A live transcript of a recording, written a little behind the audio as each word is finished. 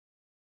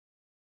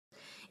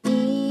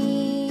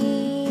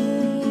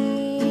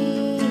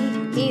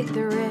make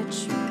the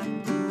rich.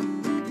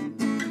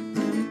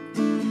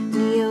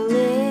 Neolibs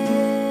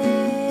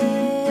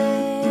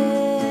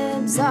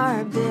are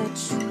a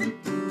bitch.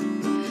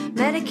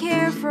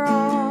 Medicare for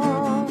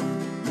all.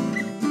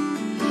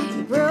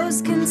 You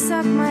bros can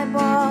suck my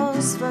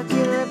balls. Fuck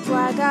your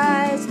reply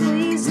guys.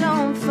 Please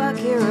don't fuck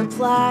your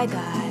reply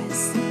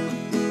guys.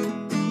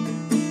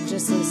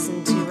 Just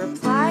listen to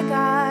Reply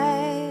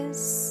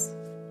Guys.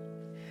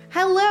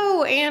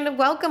 Hello and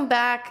welcome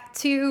back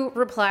to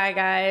Reply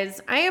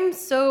Guys. I am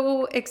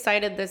so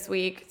excited this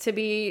week to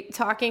be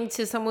talking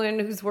to someone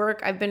whose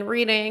work I've been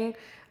reading.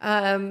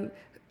 And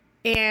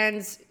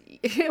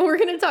we're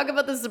going to talk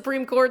about the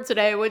Supreme Court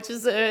today, which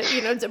is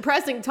a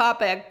depressing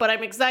topic, but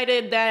I'm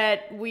excited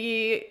that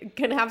we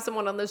can have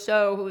someone on the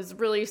show who's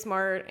really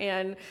smart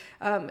and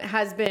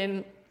has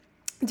been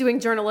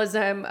doing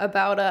journalism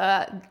about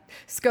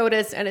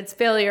SCOTUS and its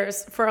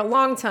failures for a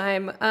long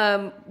time.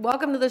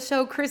 Welcome to the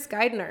show, Chris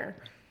Geidner.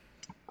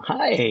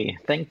 Hi,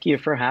 thank you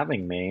for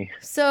having me.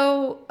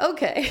 So,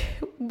 okay,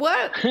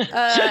 what?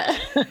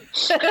 That's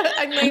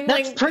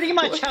pretty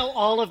much how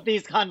all of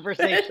these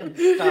conversations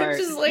start.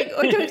 Just like,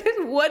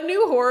 what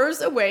new horrors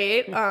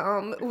await?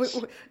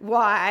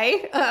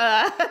 Why?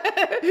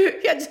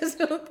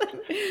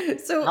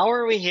 So how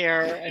are we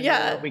here and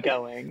where are we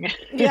going?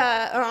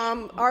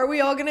 Are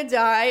we all gonna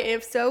die?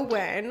 If so,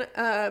 when?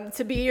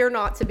 To be or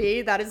not to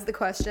be? That is the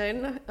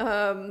question.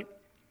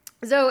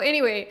 So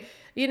anyway,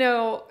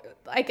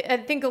 I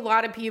think a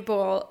lot of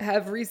people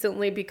have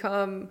recently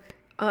become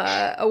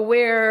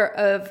aware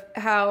of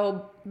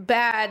how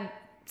bad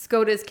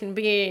SCOTUS can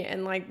be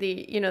and like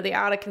the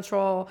out of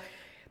control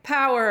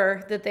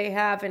power that they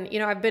have. And,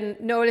 I've been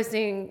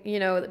noticing,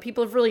 that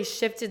people have really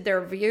shifted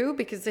their view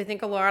because I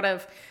think a lot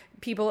of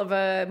people of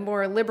a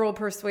more liberal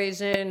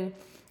persuasion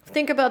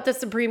think about the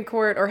Supreme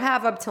Court, or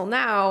have up till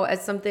now,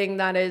 as something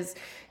that is,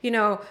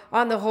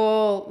 on the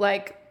whole,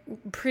 like,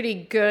 pretty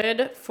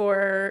good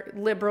for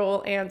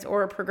liberal and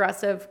or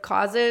progressive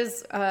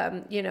causes.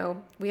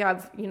 We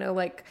have,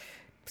 like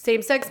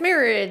same-sex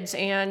marriage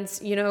and,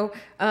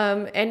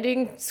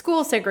 ending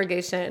school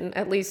segregation,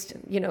 at least,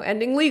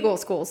 ending legal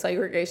school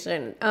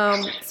segregation.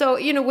 So,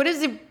 what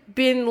has it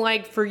been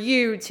like for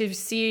you to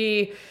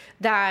see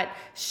that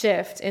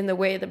shift in the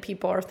way that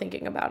people are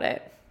thinking about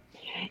it?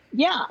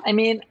 Yeah, I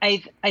mean,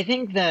 I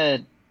think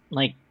that,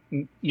 like,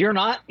 you're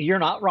not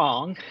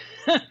wrong.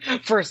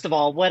 First of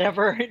all,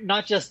 whatever,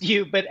 not just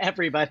you, but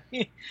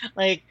everybody,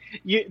 like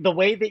the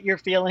way that you're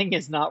feeling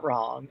is not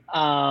wrong.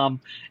 I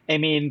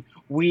mean,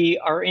 we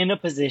are in a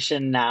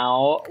position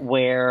now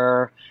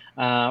where,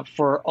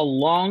 for a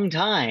long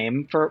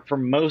time, for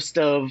most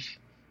of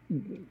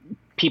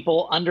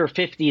people under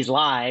 50's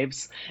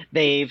lives,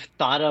 they've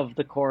thought of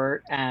the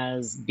court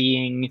as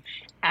being,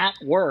 at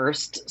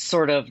worst,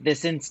 sort of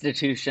this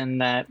institution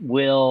that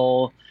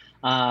will,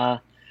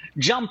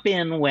 jump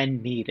in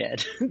when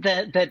needed,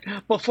 that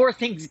before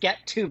things get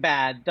too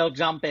bad, they'll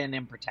jump in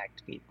and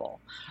protect people.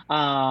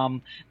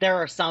 There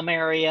are some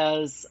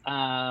areas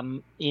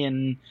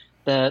in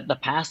the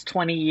past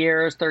 20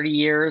 years, 30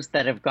 years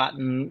that have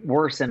gotten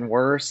worse and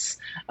worse,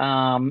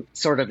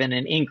 sort of in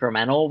an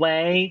incremental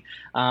way.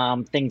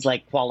 Things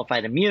like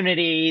qualified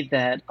immunity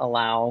that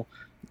allow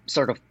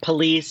sort of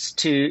police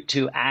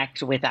to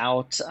act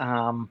without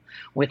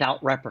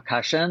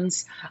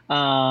repercussions.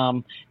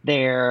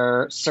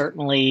 They're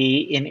certainly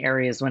in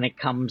areas when it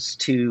comes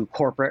to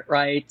corporate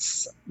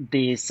rights.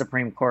 The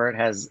Supreme Court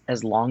has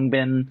long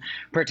been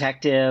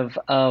protective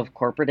of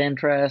corporate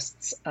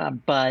interests,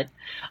 but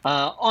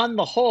on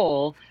the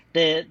whole,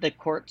 the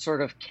court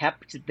sort of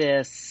kept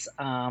this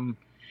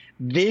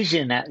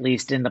vision, at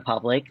least in the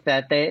public,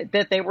 that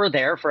they were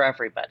there for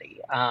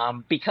everybody,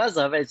 because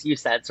of, as you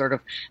said, sort of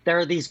there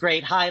are these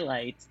great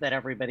highlights that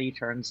everybody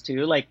turns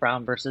to, like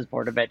Brown versus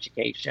Board of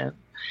Education,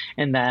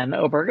 and then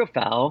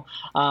Obergefell,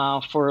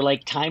 for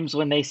like times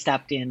when they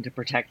stepped in to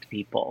protect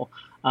people.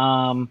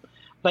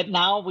 But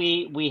now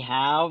we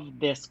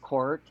have this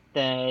court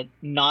that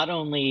not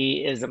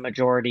only is a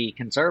majority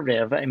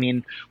conservative. I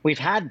mean, we've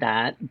had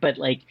that, but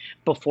like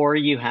before,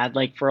 you had,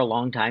 like, for a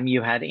long time,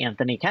 you had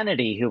Anthony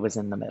Kennedy, who was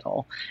in the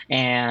middle,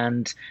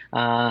 and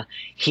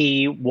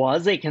he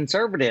was a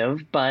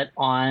conservative, but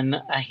on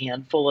a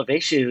handful of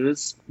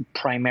issues,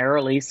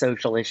 primarily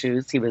social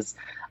issues. He was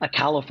a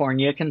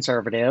California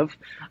conservative,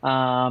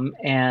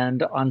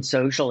 and on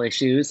social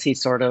issues, he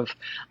sort of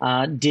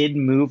did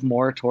move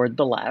more toward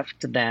the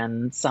left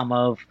than some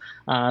of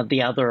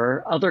the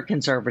other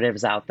conservatives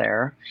out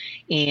there.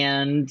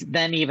 And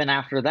then even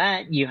after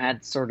that, you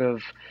had sort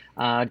of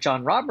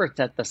John Roberts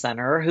at the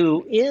center,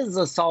 who is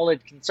a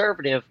solid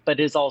conservative,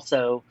 but is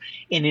also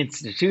an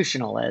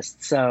institutionalist.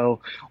 So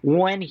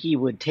when he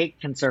would take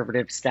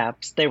conservative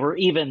steps, they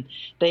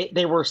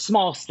were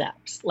small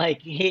steps.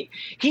 Like he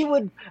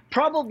would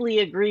probably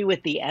agree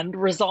with the end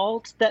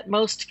result that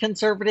most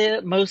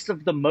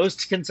of the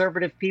most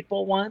conservative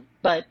people want,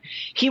 but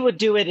he would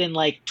do it in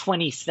like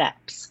 20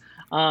 steps.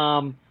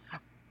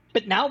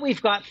 But now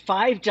we've got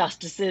 5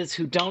 justices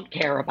who don't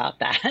care about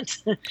that.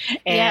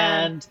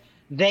 And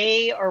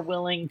they are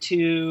willing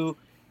to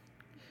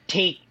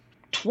take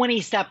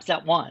 20 steps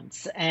at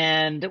once.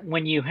 And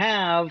when you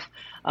have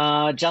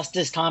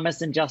Justice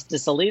Thomas and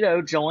Justice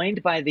Alito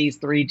joined by these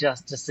three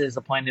justices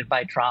appointed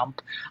by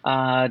Trump,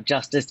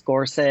 Justice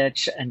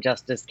Gorsuch and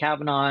Justice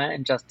Kavanaugh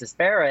and Justice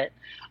Barrett,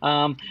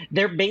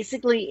 they're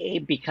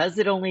basically, because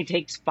it only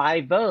takes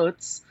 5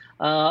 votes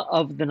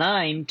of the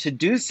 9 to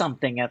do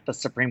something at the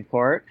Supreme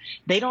Court,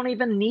 they don't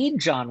even need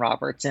John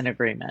Roberts in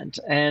agreement.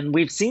 And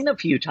we've seen a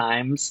few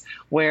times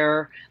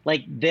where,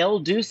 like, they'll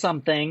do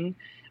something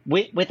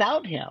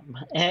without him,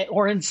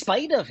 or in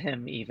spite of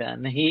him.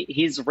 Even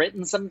he's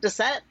written some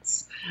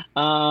dissents,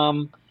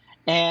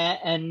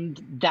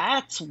 and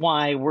that's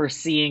why we're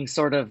seeing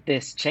sort of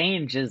this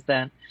change, is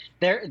that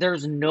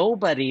there's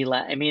nobody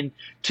left. I mean,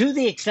 to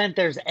the extent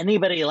there's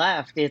anybody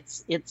left,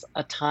 it's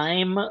a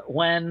time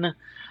when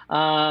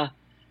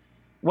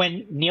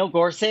Neil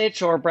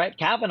Gorsuch or Brett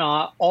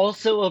Kavanaugh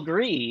also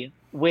agree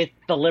with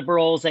the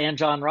liberals and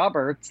John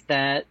Roberts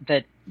that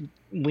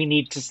we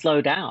need to slow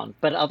down.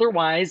 But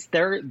otherwise,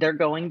 they're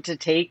going to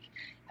take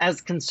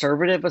as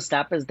conservative a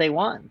step as they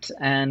want.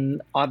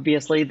 And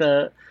obviously,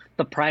 the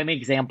prime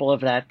example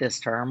of that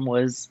this term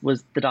was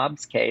the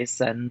Dobbs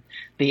case and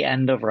the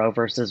end of Roe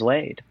versus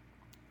Wade.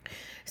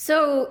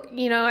 So,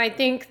 I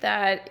think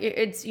that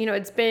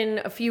it's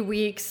been a few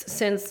weeks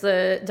since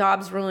the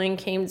Dobbs ruling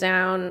came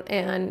down,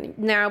 and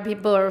now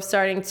people are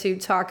starting to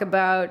talk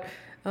about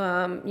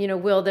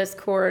will this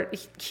court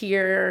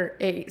hear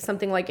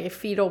something like a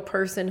fetal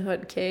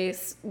personhood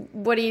case?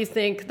 What do you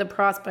think the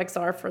prospects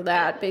are for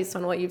that, based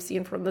on what you've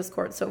seen from this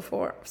court so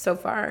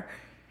far?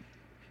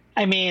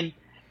 I mean,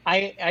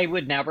 I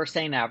would never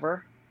say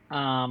never,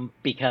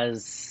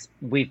 because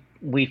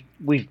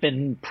we've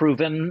been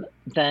proven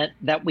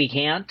that we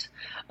can't.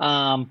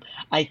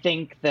 I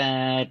think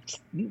that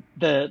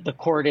the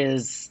court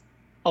is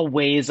a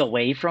ways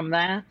away from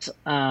that,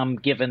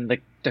 given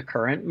the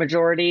current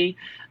majority.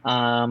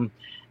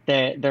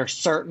 There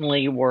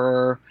certainly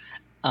were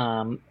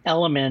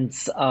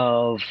elements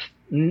of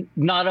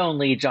not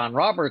only John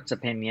Roberts'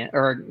 opinion,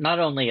 or not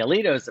only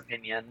Alito's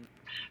opinion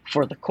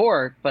for the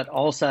court, but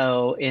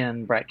also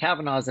in Brett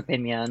Kavanaugh's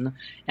opinion,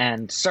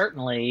 and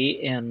certainly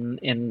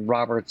in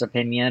Roberts'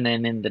 opinion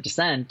and in the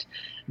dissent,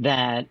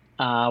 that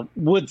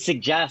would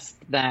suggest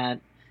that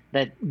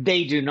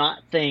they do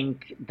not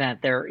think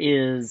that there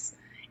is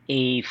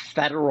a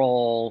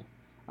federal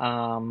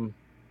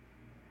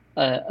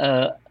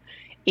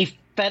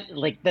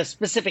like the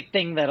specific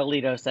thing that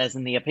Alito says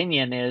in the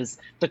opinion is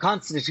the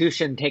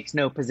Constitution takes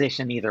no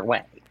position either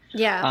way.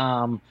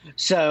 Yeah.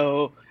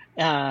 So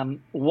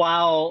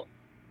while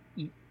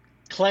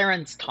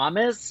Clarence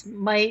Thomas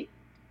might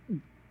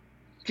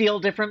feel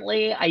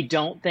differently, I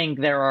don't think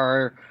there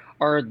are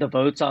the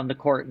votes on the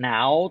court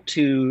now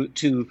to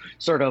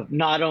sort of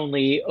not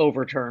only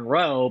overturn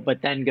Roe,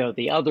 but then go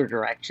the other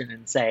direction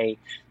and say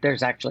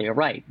there's actually a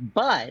right.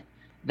 But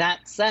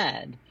that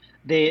said,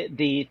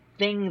 the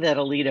thing that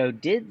Alito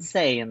did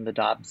say in the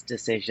Dobbs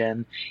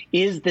decision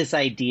is this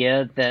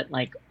idea that,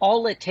 like,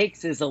 all it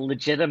takes is a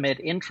legitimate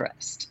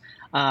interest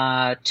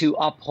to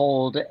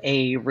uphold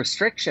a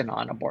restriction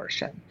on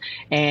abortion.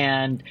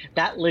 And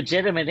that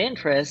legitimate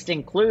interest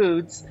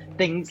includes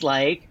things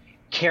like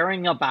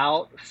caring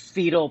about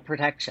fetal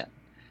protection.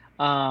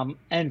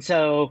 And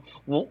so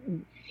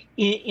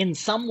in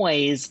some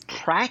ways,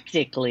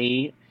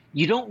 practically,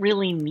 you don't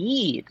really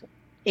need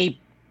a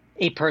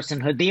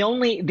personhood.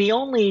 The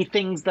only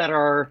things that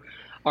are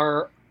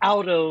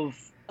out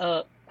of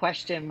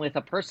question with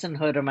a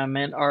personhood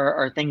amendment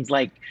are things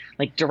like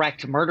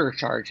direct murder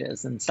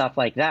charges and stuff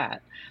like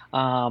that.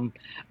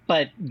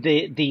 But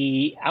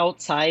the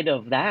outside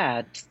of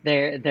that,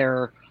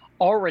 there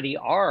already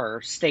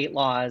are state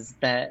laws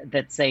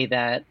that say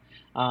that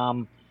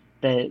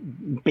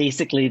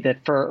basically that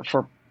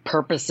for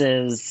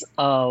purposes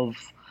of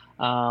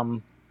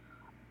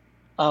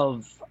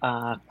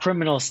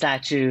criminal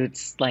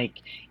statutes, like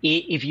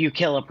if you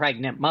kill a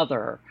pregnant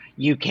mother,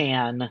 you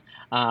can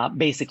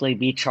basically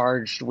be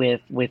charged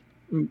with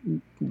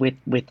 2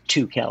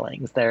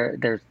 killings.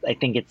 There's I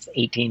think it's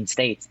 18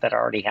 states that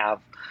already have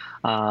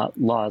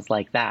laws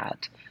like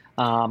that.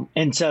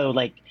 And so,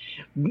 like,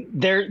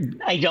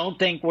 I don't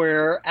think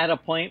we're at a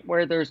point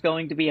where there's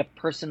going to be a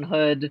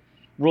personhood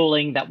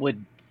ruling that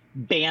would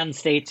ban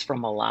states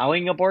from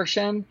allowing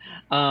abortion.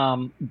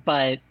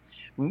 But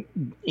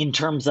in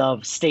terms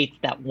of states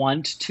that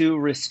want to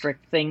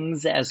restrict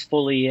things as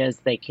fully as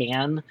they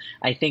can,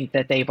 I think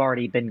that they've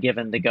already been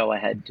given the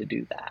go-ahead to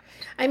do that.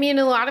 I mean,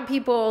 a lot of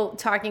people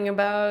talking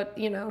about,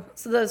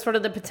 so the sort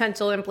of the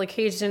potential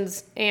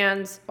implications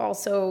and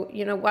also,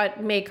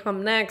 what may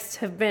come next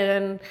have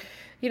been,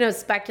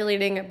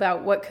 speculating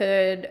about what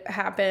could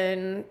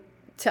happen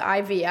to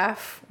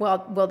IVF.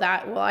 Will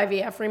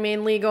IVF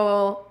remain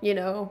legal?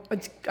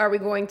 Are we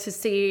going to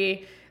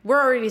see... We're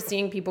already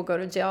seeing people go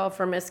to jail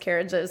for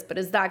miscarriages, but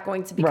is that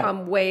going to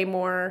become way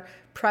more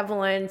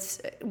prevalent?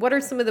 What are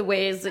some of the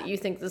ways that you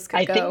think this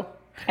could go?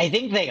 I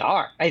think they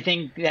are. I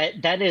think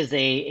that is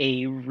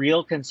a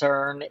real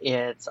concern.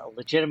 It's a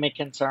legitimate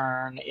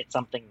concern. It's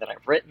something that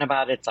I've written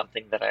about. It's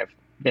something that I've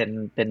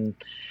been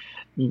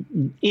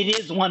it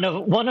is one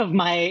of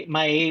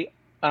my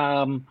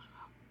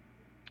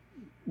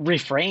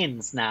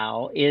refrains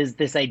now is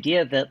this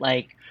idea that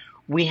like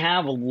we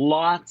have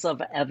lots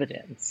of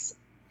evidence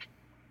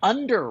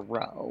under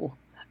Roe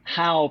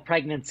how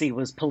pregnancy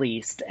was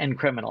policed and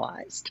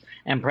criminalized,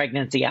 and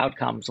pregnancy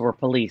outcomes were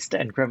policed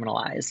and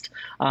criminalized.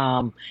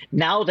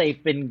 Now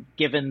they've been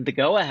given the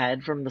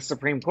go-ahead from the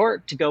Supreme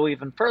Court to go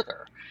even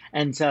further.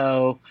 And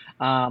so,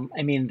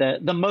 I mean,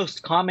 the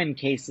most common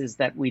cases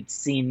that we'd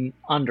seen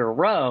under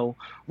Roe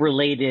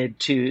related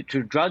to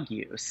drug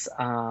use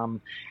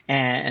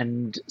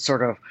and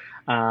sort of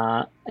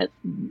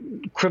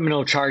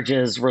criminal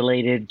charges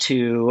related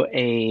to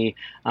a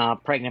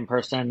pregnant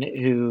person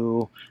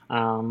who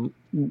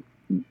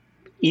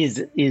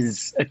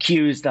is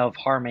accused of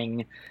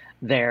harming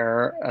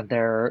their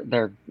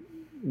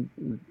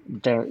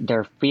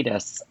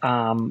fetus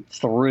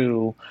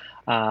through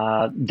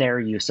their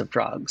use of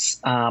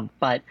drugs.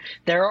 But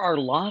there are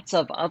lots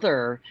of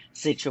other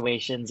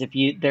situations.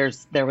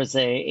 There was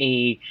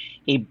a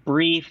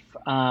brief.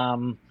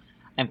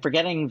 I'm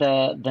forgetting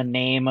the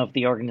name of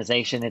the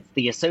organization. It's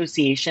the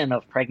Association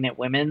of Pregnant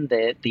Women,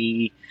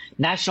 the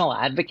National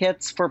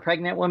Advocates for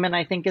Pregnant Women,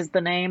 I think is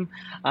the name.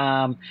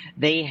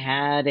 They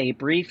had a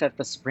brief at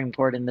the Supreme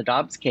Court in the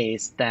Dobbs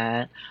case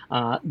that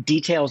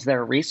details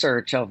their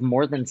research of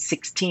more than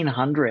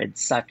 1,600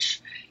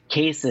 such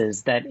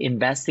cases that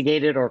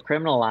investigated or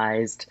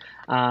criminalized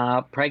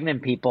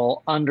pregnant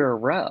people under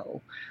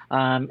Roe.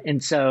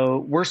 And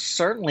so we're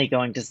certainly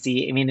going to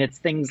see, I mean, it's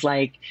things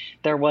like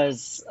there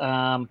was...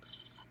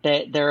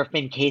 there have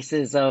been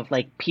cases of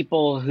like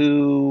people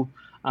who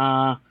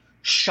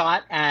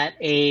shot at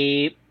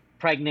a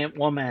pregnant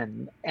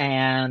woman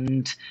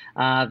and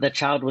the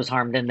child was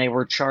harmed and they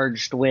were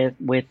charged with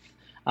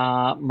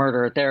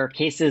murder. There are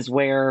cases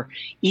where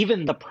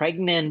even the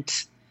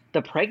pregnant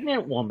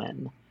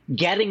woman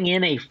getting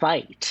in a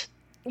fight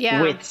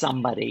with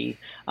somebody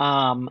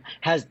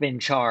has been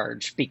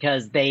charged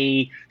because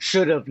they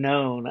should have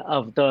known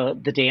of the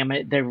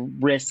damage, the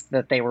risk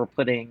that they were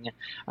putting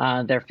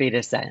their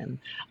fetus in.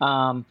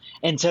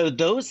 And so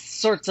those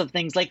sorts of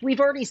things, like we've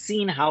already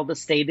seen how the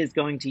state is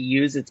going to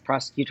use its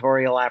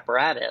prosecutorial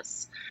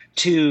apparatus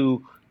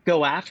to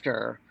go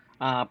after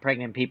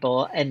pregnant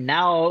people. And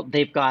now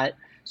they've got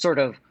sort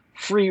of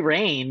free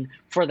reign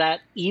for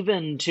that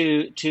even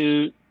to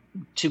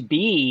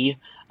be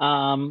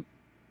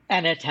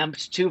an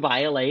attempt to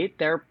violate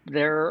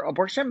their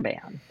abortion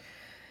ban.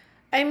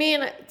 I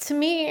mean, to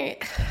me,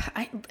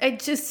 it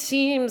just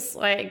seems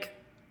like,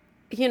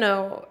 you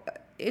know,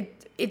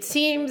 it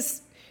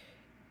seems,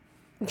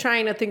 I'm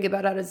trying to think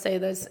about how to say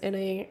this in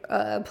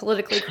a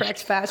politically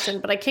correct fashion,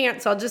 but I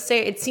can't. So I'll just say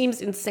it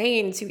seems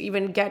insane to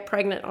even get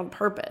pregnant on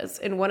purpose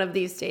in one of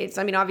these states.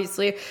 I mean,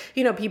 obviously,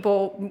 you know,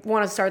 people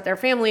want to start their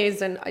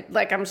families, and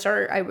like I'm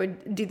sure I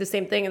would do the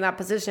same thing in that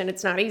position.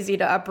 It's not easy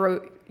to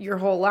uproot your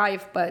whole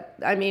life, but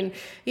I mean,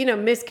 you know,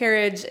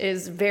 miscarriage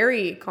is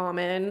very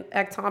common.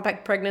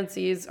 Ectopic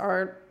pregnancies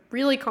are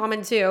really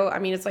common too. I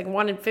mean, it's like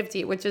 1 in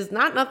 50, which is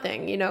not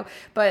nothing, you know,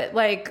 but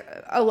like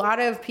a lot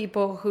of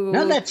people who...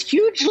 No, that's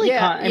hugely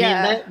common.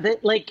 I mean,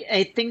 that like,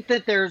 I think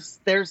that there's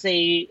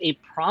a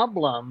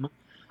problem.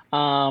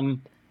 I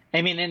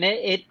mean, and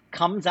it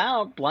comes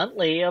out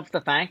bluntly of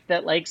the fact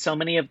that like so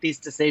many of these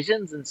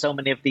decisions and so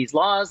many of these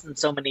laws and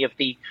so many of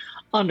the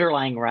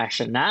underlying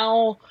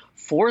rationale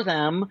for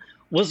them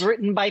was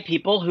written by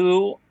people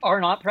who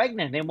are not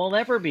pregnant and will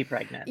never be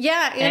pregnant.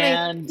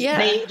 Yeah.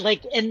 They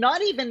like, and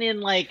not even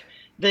in like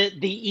the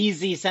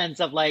easy sense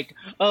of like,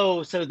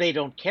 oh, so they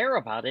don't care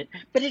about it,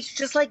 but it's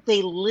just like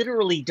they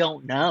literally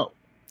don't know.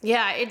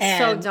 Yeah, it's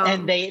so dumb.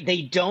 And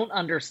they don't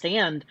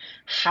understand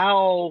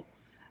how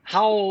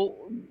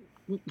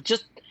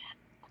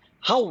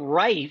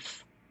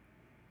rife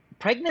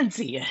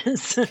pregnancy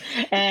is.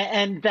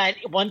 And that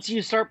once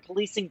you start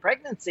policing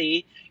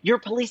pregnancy, you're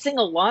policing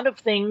a lot of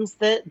things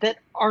that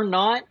are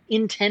not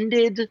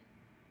intended,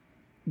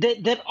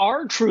 that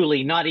are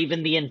truly not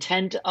even the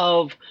intent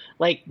of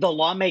like the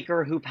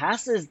lawmaker who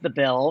passes the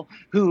bill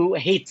who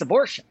hates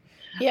abortion.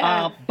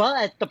 Yeah.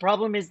 But the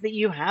problem is that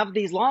you have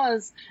these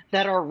laws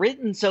that are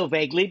written so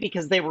vaguely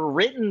because they were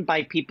written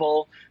by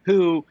people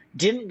who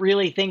didn't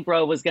really think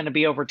Roe was going to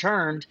be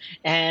overturned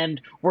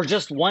and were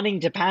just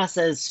wanting to pass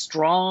as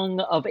strong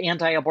of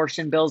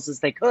anti-abortion bills as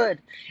they could.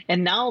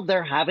 And now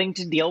they're having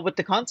to deal with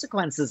the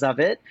consequences of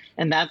it.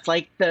 And that's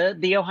like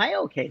the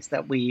Ohio case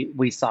that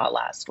we saw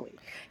last week.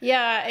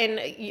 Yeah. And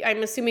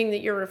I'm assuming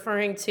that you're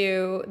referring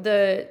to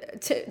the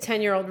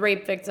 10-year-old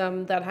rape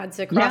victim that had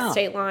to cross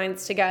state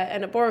lines to get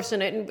an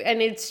abortion.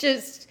 And it's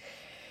just,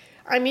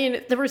 I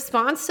mean, the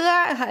response to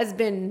that has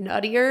been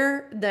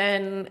nuttier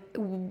than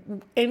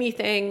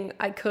anything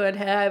I could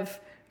have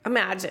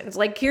imagined.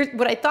 Like, here's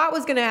what I thought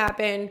was going to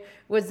happen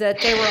was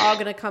that they were all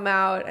going to come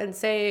out and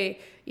say,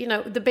 you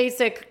know, the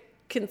basic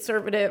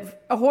conservative,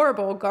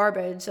 horrible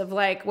garbage of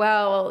like,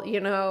 well, you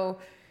know,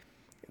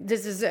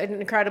 this is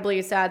an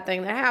incredibly sad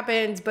thing that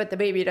happened, but the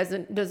baby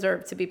doesn't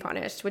deserve to be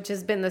punished, which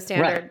has been the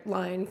standard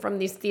line from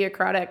these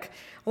theocratic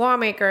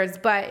lawmakers.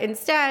 But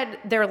instead,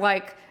 they're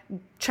like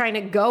trying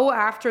to go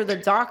after the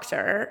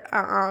doctor,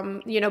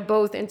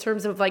 both in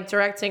terms of like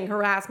directing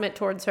harassment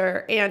towards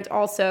her. And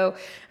also,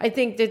 I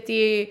think that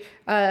the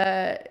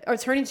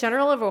Attorney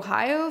General of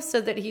Ohio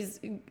said that he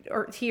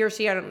or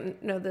she, I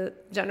don't know the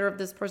gender of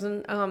this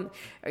person,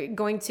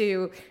 going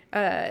to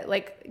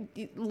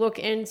look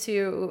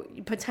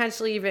into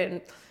potentially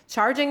even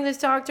charging this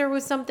doctor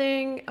with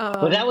something.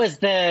 Well, that was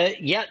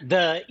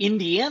the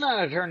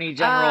Indiana Attorney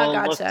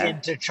General looked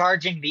into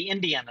charging the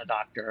Indiana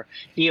doctor.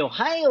 The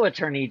Ohio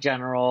Attorney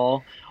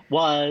General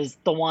was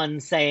the one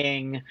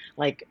saying,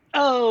 like,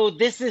 oh,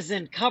 this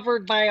isn't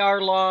covered by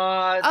our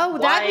laws. Oh,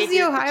 that was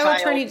the Ohio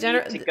Attorney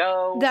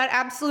General. That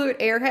absolute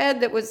airhead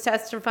that was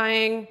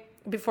testifying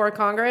before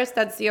Congress.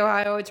 That's the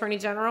Ohio Attorney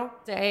General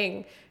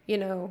saying,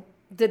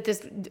 that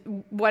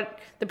what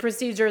the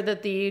procedure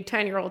that the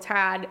 10-year-old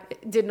had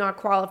did not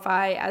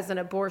qualify as an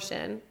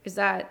abortion. Is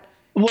that?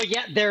 Well,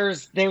 yeah,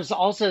 there's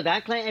also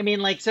that claim.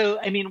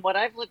 What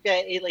I've looked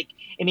at,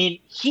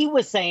 he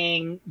was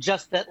saying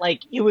just that,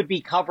 like, it would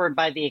be covered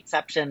by the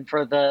exception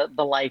for the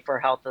life or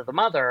health of the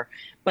mother.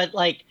 But,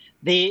 like,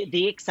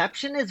 the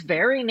exception is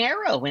very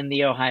narrow in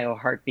the Ohio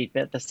heartbeat,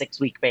 the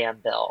 6-week ban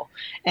bill.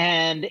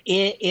 And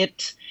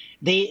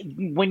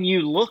when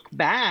you look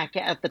back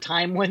at the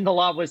time when the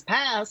law was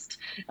passed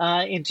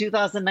in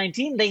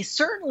 2019, they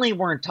certainly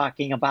weren't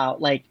talking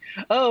about like,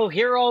 oh,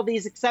 here are all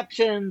these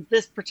exceptions.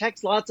 This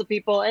protects lots of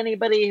people.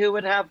 Anybody who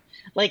would have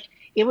like,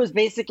 it was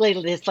basically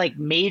this like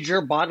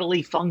major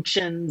bodily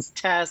functions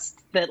test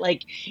that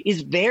like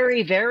is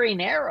very, very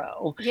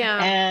narrow.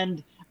 Yeah.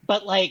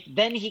 But like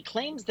then he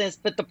claims this.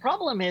 But the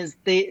problem is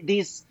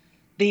these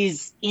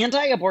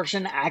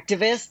anti-abortion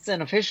activists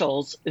and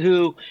officials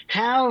who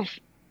have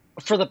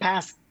for the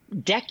past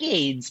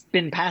decades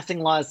been passing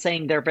laws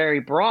saying they're very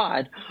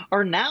broad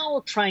are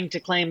now trying to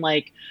claim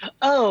like,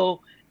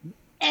 oh,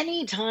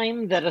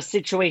 anytime that a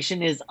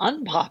situation is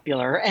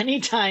unpopular,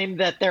 anytime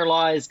that their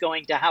law is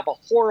going to have a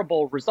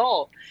horrible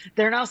result,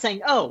 they're now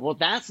saying, oh, well,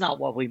 that's not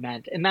what we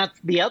meant. And that's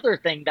the other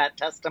thing, that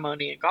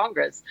testimony in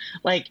Congress,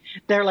 like,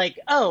 they're like,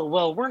 oh,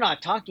 well, we're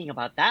not talking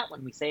about that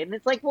when we say it. And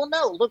it's like, well,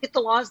 no, look at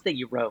the laws that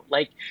you wrote.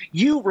 Like,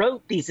 you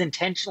wrote these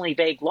intentionally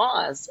vague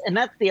laws. And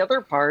that's the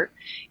other part,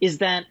 is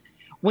that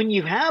when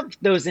you have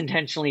those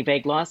intentionally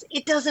vague laws,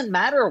 it doesn't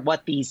matter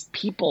what these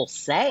people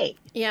say.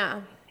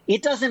 Yeah.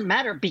 It doesn't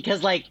matter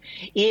because, like,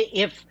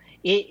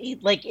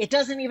 it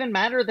doesn't even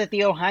matter that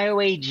the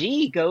Ohio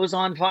AG goes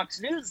on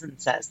Fox News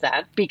and says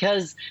that,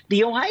 because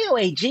the Ohio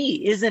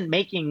AG isn't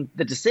making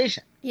the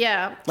decision.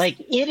 Yeah. Like,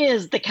 it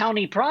is the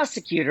county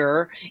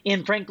prosecutor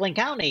in Franklin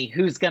County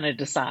who's going to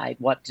decide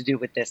what to do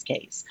with this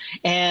case.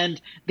 And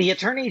the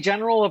Attorney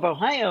General of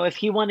Ohio, if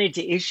he wanted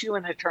to issue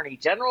an Attorney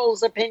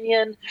General's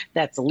opinion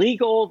that's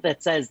legal,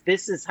 that says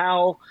this is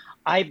how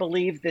I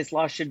believe this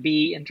law should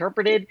be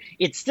interpreted,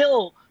 it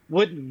still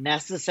wouldn't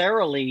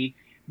necessarily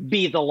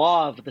be the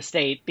law of the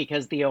state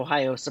because the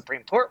Ohio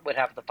Supreme Court would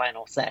have the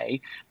final say.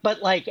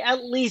 But like,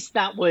 at least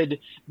that would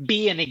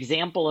be an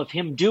example of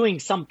him doing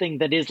something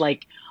that is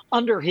like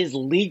under his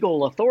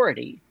legal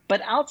authority.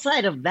 But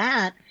outside of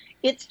that,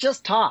 it's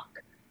just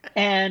talk.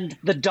 And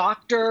the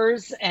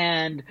doctors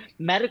and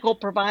medical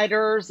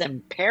providers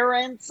and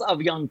parents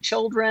of young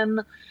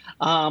children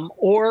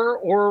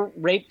or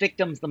rape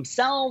victims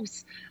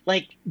themselves,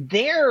 like,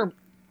 they're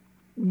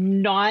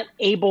not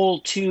able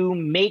to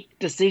make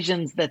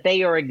decisions that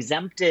they are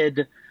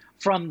exempted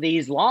from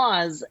these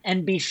laws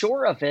and be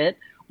sure of it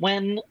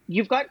when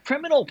you've got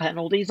criminal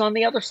penalties on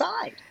the other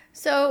side.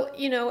 So,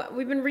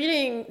 we've been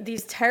reading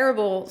these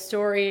terrible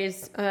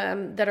stories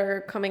that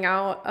are coming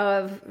out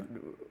of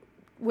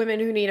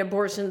women who need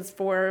abortions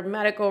for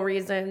medical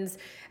reasons.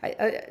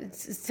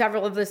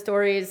 Several of the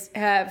stories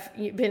have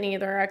been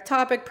either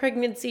ectopic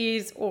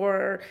pregnancies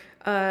or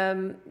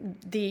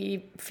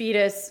the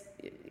fetus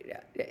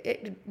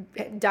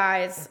it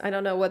dies. I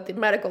don't know what the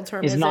medical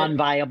term is.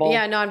 Non-viable.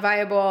 Yeah,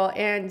 non-viable.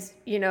 And,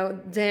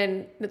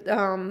 then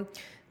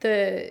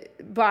the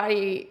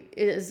body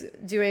is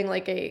doing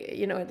like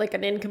like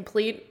an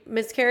incomplete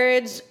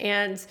miscarriage.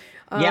 And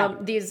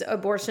these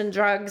abortion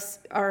drugs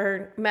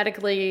are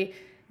medically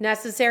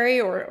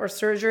necessary or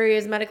surgery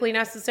is medically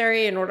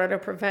necessary in order to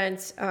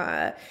prevent,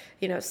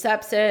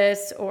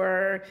 sepsis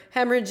or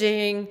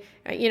hemorrhaging,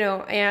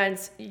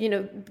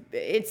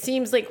 it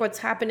seems like what's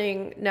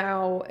happening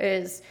now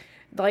is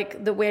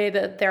like the way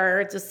that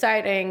they're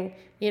deciding,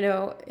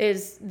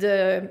 is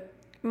the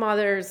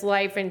mother's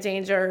life in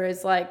danger,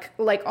 is like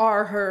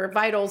are her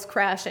vitals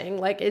crashing,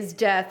 like is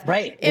death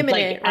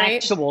imminent, it's like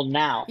actual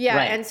now. Yeah.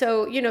 Right. And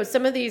so,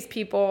 some of these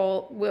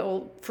people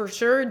will for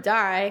sure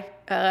die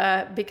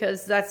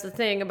because that's the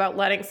thing about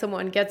letting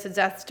someone get to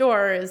death's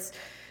door is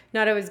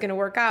not always going to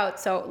work out.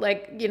 So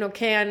like,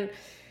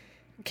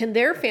 can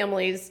their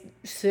families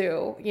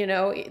sue,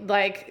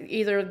 like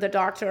either the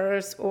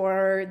doctors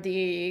or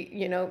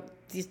the,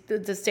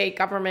 the state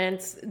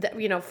governments,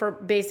 for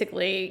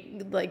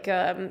basically like,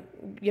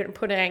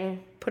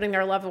 putting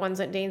their loved ones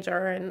in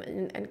danger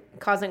and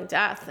causing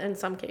death in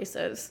some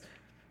cases.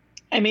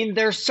 I mean,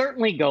 there's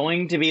certainly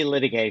going to be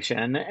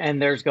litigation,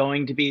 and there's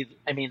going to be,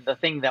 the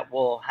thing that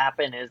will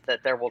happen is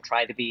that there will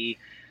try to be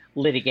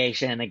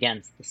litigation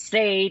against the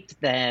state,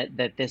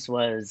 that this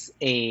was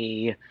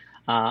a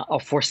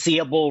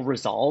foreseeable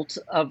result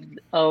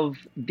of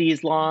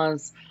these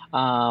laws.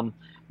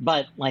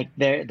 But like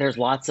there's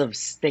lots of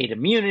state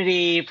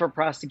immunity for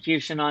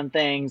prosecution on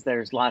things.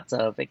 There's lots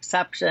of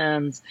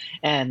exceptions,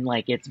 and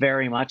like it's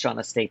very much on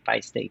a state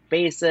by state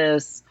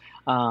basis.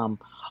 A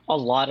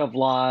lot of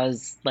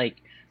laws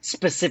like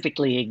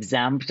specifically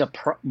exempt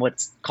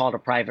what's called a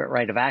private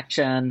right of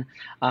action.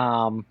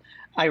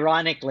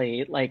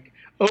 Ironically, like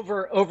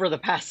over the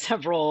past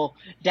several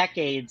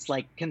decades,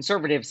 like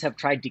conservatives have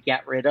tried to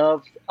get rid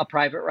of a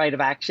private right of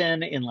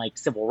action in like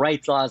civil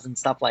rights laws and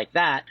stuff like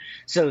that,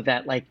 so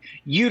that like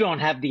you don't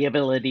have the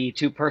ability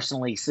to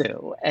personally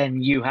sue,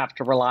 and you have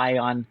to rely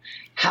on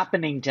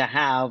happening to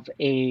have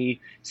a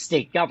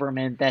state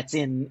government that's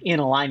in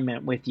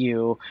alignment with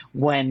you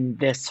when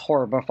this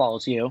horror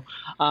befalls you.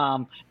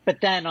 But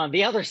then on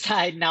the other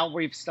side, now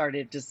we've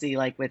started to see,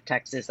 like with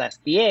Texas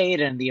SB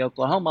 8 and the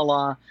Oklahoma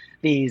law,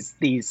 these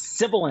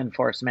civil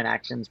enforcement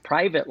actions,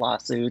 private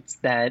lawsuits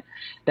that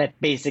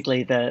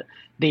basically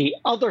the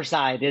other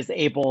side is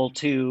able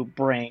to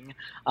bring.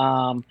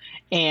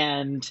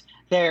 And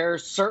there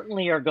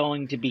certainly are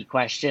going to be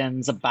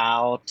questions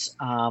about,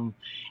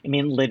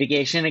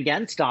 litigation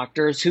against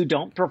doctors who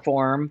don't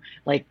perform,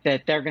 like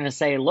that they're going to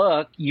say,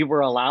 look, you were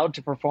allowed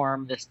to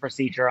perform this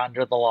procedure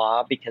under the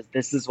law because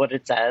this is what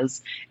it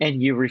says,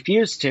 and you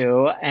refused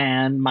to,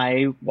 and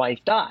my wife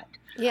died.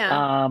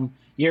 Yeah.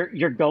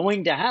 You're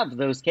going to have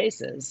those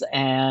cases,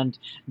 and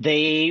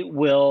they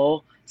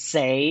will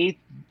say,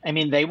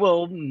 they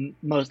will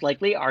most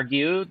likely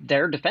argue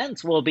their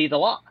defense will be the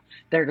law.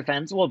 Their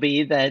defense will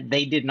be that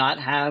they did not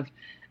have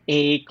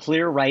a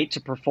clear right to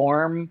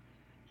perform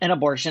an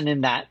abortion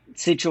in that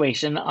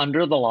situation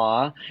under the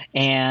law,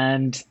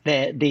 and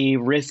that the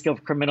risk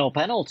of criminal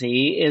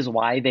penalty is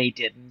why they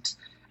didn't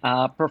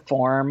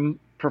perform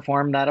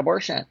that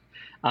abortion.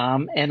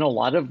 And a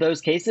lot of those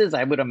cases,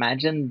 I would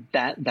imagine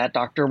that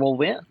doctor will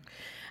win.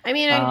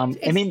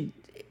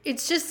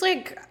 It's just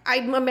like,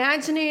 I'm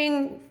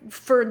imagining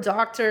for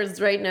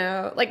doctors right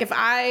now, like if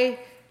I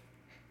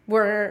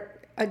were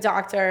a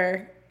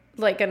doctor,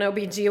 like an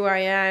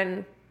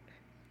OBGYN,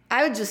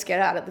 I would just get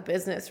out of the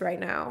business right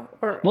now.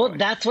 Well,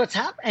 that's what's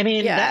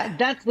happening.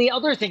 That's the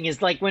other thing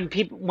is like when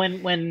people,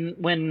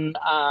 when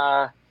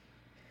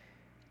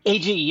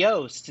AG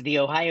Yost, the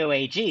Ohio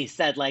AG,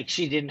 said like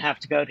she didn't have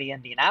to go to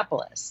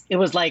Indianapolis. It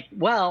was like,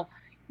 well,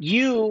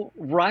 you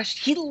rushed.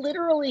 He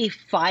literally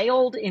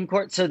filed in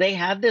court. So they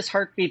had this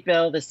heartbeat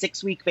bill, the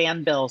 6-week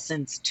ban bill,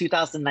 since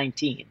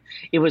 2019.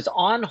 It was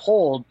on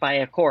hold by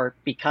a court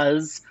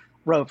because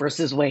Roe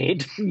versus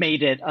Wade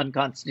made it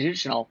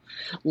unconstitutional.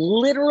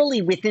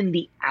 Literally within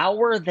the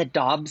hour that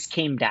Dobbs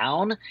came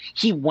down,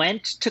 he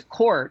went to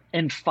court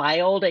and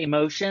filed a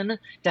motion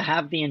to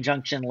have the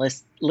injunction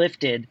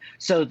lifted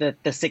so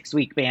that the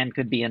 6-week ban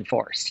could be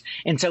enforced.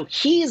 And so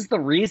he's the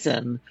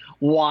reason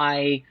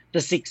why the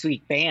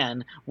 6-week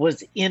ban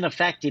was in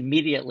effect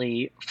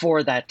immediately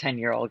for that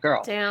 10-year-old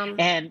girl. Damn.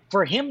 And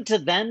for him to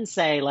then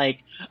say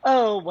like,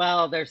 oh,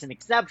 well, there's an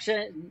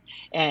exception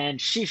and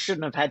she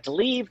shouldn't have had to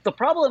leave. The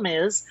problem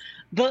is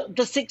the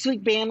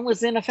 6-week ban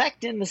was in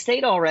effect in the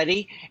state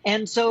already.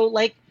 And so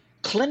like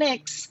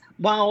clinics,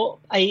 while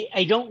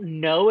I don't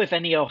know if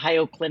any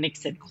Ohio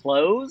clinics had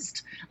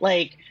closed,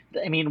 like,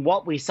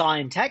 what we saw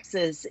in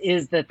Texas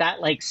is that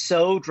like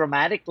so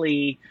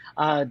dramatically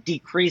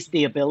decreased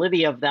the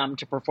ability of them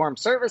to perform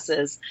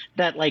services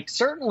that like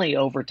certainly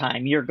over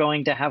time you're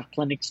going to have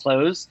clinics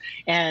close,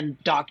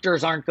 and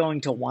doctors aren't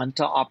going to want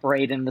to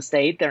operate in the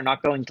state. They're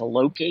not going to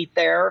locate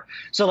there.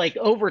 So like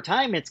over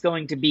time, it's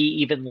going to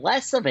be even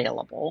less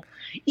available,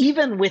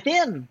 even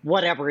within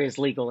whatever is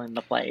legal in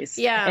the place.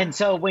 Yeah. And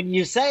so when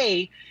you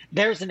say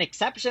there's an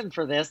exception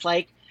for this,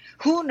 like,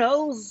 who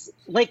knows,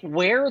 like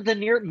where the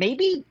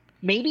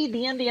maybe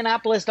the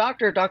Indianapolis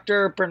doctor,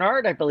 Dr.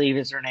 Bernard, I believe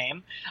is her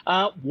name,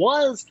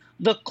 was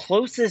the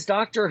closest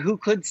doctor who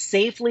could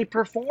safely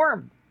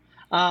perform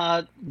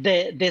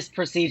this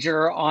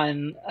procedure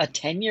on a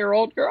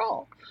 10-year-old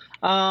girl.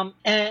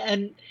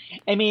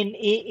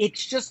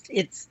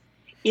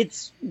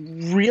 It's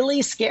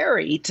really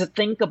scary to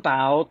think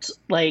about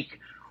like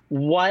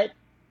what.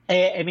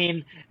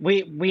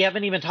 We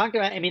haven't even talked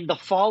about. The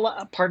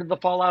fallout. Part of the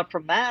fallout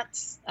from that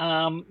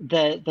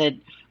that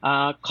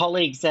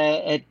colleagues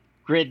at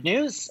Grid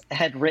News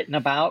had written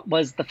about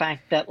was the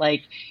fact that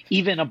like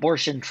even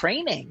abortion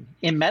training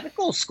in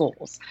medical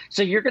schools.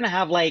 So you're going to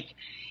have like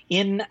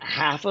in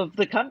half of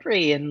the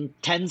country in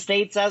 10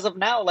 states as of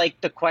now,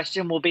 like the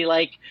question will be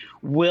like,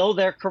 will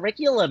their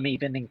curriculum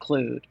even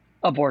include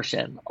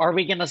abortion? Are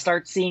we going to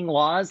start seeing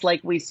laws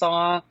like we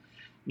saw,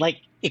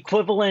 like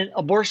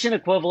abortion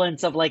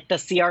equivalents of like the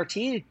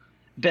CRT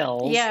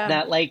bills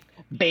that like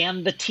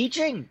ban the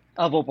teaching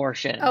of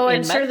abortion Oh,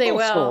 I'm in sure they medical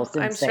will. schools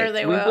in I'm states. sure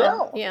they We will.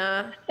 will.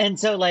 Yeah. And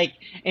so, like,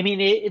 I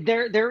mean,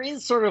 there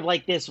is sort of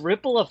like this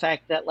ripple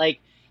effect that, like,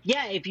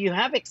 yeah, if you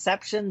have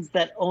exceptions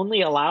that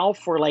only allow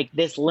for like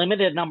this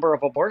limited number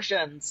of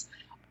abortions,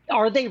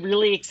 are they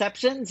really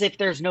exceptions if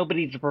there's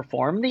nobody to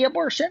perform the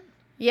abortion?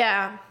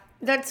 Yeah,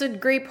 that's a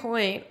great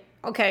point.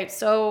 Okay,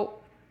 so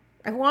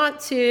I want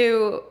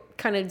to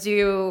kind of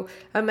do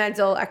a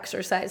mental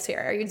exercise here.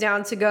 Are you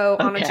down to go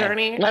on a Okay,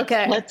 journey? let's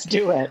Okay. let's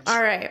do it.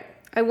 All right.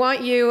 I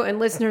want you, and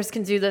listeners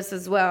can do this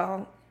as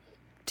well,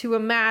 to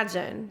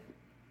imagine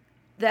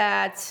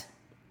that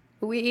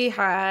we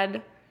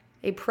had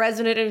a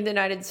president of the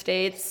United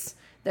States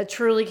that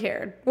truly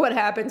cared what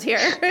happened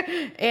here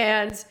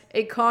and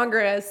a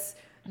Congress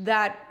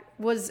that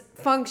was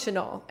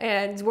functional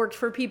and worked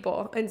for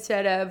people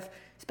instead of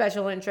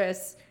special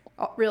interests,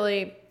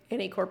 really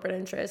any corporate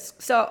interests.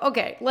 So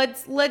okay,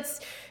 let's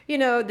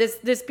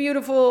this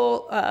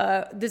beautiful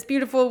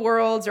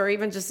world, or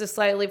even just a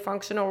slightly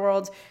functional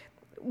world.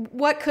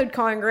 What could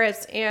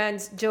Congress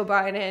and Joe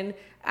Biden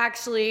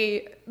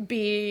actually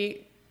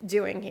be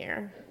doing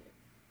here?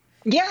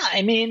 Yeah,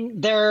 I mean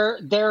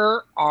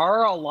there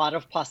are a lot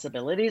of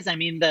possibilities. I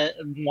mean the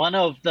one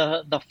of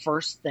the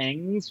first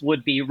things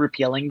would be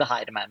repealing the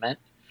Hyde Amendment,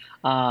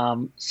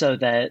 so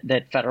that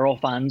federal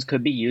funds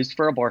could be used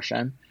for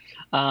abortion,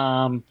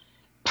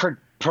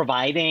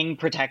 providing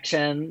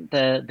protection.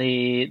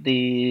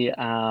 The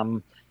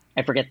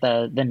I forget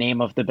the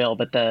name of the bill,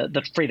 but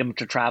the Freedom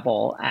to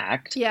Travel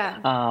Act,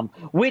 Yeah.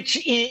 which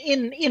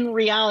in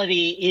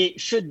reality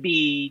it should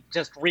be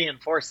just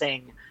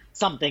reinforcing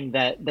something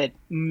that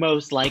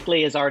most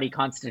likely is already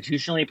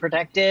constitutionally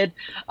protected,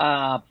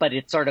 but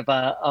it's sort of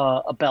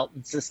a belt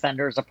and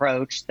suspenders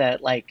approach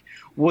that like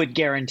would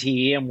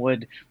guarantee and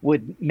would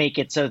make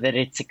it so that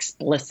it's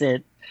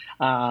explicit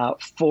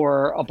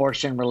for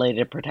abortion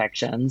related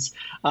protections.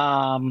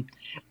 I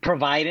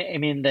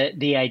mean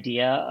the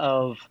idea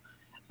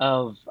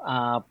of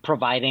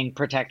providing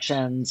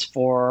protections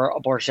for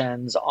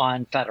abortions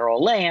on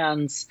federal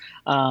lands,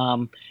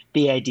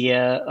 the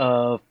idea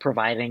of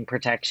providing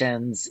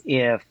protections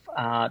if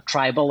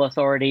tribal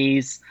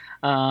authorities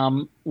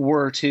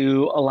were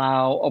to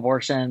allow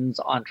abortions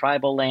on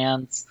tribal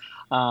lands.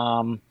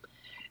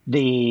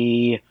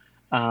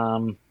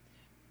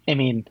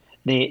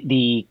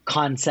 The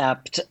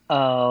concept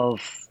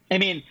of,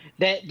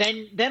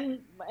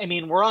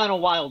 we're on a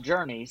wild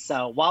journey.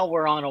 So while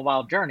we're on a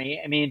wild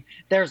journey, I mean,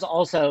 there's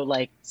also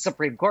like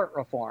Supreme Court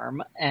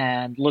reform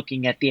and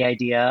looking at the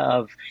idea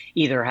of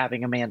either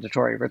having a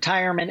mandatory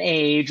retirement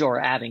age or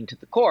adding to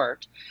the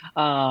court.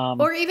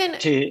 Or even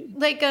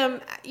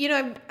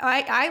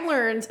I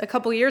learned a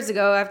couple years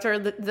ago after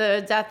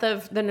the death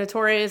of the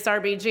notorious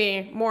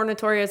RBG, more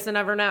notorious than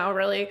ever now,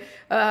 really.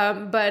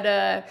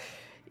 But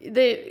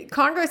the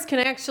Congress can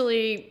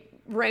actually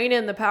rein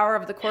in the power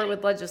of the court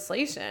with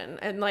legislation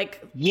and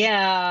like.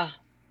 Yeah.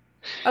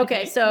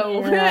 Okay,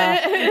 so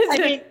yeah. I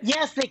mean,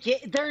 yes, they can.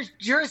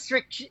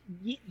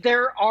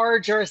 There are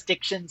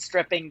jurisdiction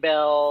stripping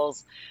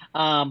bills.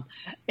 I'll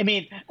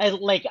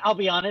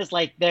be honest,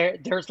 like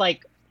there's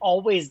like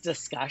always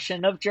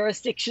discussion of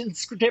jurisdiction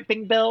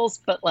stripping bills,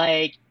 but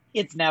like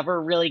it's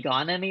never really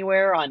gone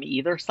anywhere on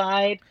either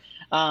side,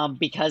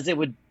 because it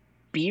would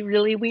be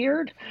really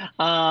weird,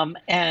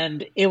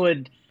 and it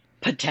would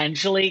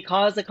potentially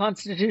cause a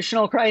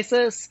constitutional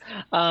crisis,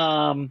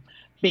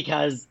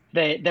 because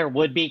there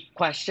would be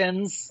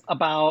questions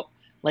about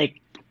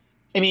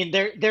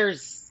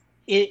there's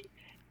it.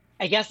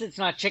 I guess it's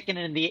not chicken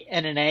and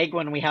an egg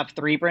when we have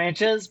three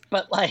branches,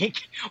 but like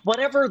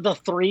whatever the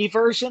three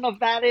version of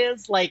that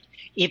is, like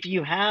if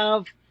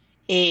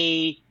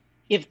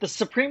the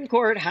Supreme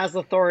Court has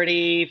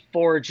authority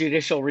for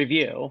judicial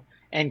review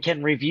and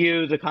can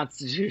review the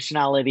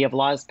constitutionality of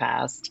laws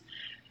passed,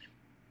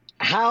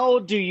 how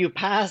do you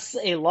pass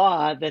a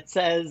law that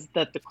says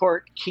that the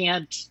court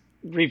can't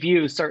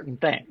review certain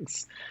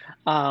things?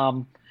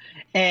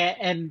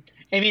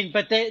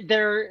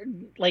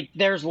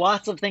 There's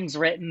lots of things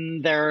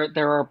written. There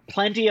are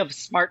plenty of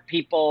smart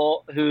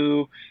people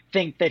who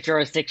think that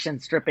jurisdiction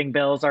stripping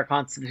bills are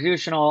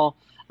constitutional.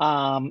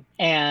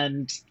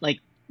 And like,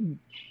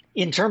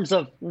 in terms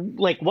of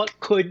like, what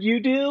could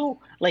you do?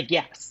 Like,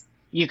 yes,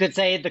 you could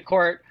say the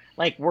court,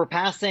 like, we're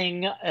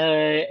passing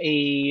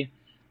a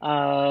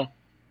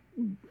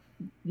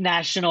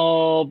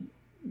national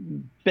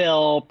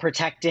bill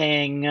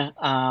protecting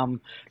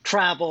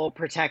travel,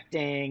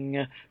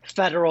 protecting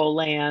federal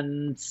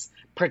lands,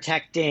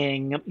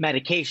 protecting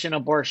medication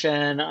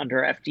abortion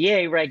under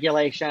FDA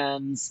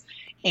regulations,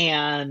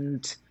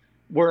 and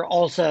we're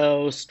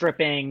also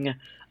stripping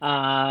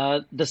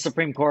the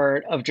Supreme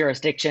Court of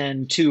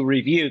jurisdiction to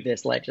review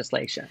this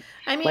legislation.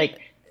 I mean,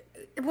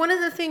 one of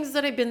the things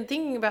that I've been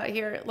thinking about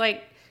here,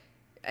 like,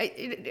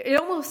 it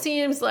almost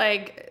seems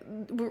like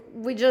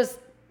we just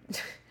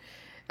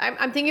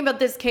I'm thinking about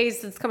this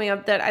case that's coming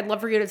up that I'd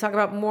love for you to talk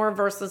about, Moore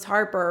versus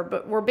Harper.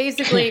 But we're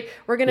going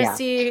to Yeah.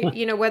 see,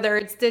 whether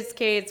it's this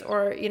case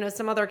or,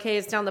 some other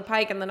case down the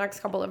pike in the next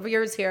couple of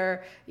years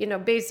here,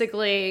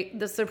 basically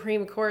the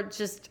Supreme Court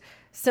just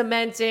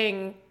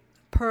cementing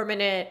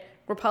permanent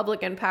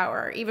Republican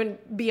power, even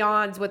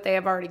beyond what they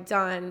have already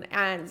done.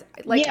 And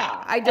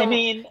Yeah. I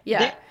mean,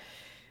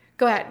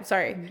 go ahead.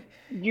 Sorry.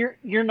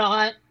 You're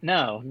not,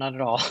 no, not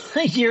at all.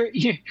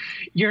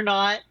 You're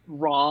not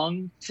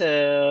wrong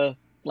to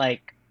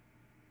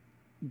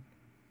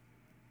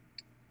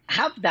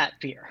have that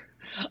fear.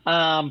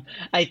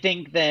 I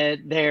think that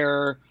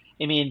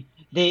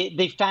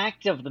the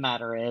fact of the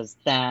matter is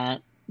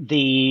that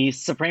the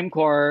Supreme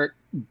Court,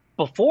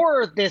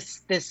 before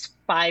this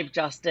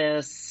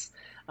 5-justice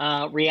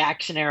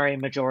reactionary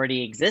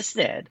majority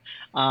existed,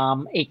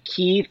 a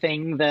key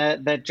thing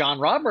that John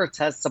Roberts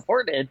has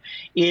supported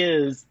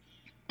is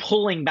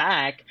pulling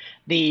back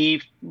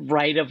the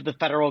right of the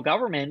federal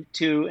government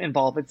to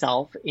involve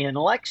itself in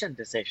election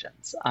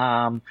decisions.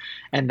 And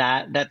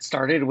that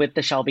started with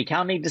the Shelby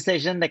County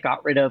decision that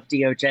got rid of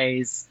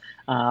DOJ's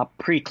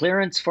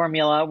pre-clearance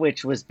formula,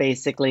 which was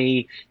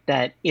basically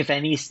that if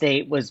any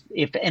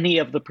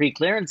of the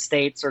pre-clearance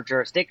states or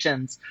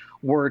jurisdictions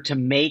were to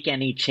make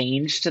any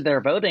change to their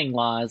voting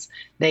laws,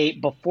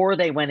 before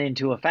they went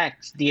into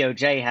effect,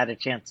 DOJ had a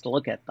chance to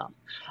look at them.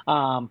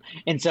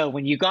 And so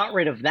when you got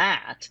rid of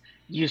that,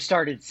 you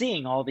started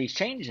seeing all these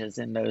changes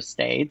in those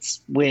states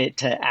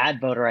to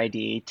add voter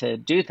ID, to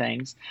do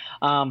things.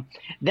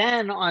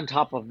 Then on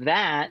top of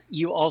that,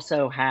 you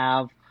also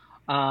have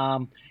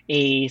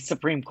a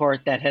Supreme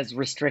Court that has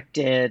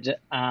restricted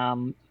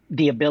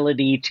the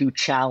ability to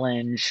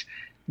challenge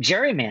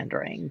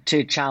gerrymandering,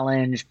 to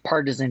challenge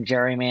partisan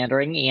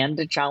gerrymandering, and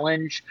to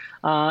challenge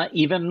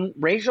even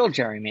racial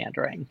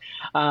gerrymandering.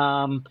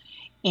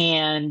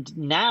 And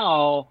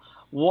now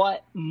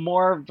what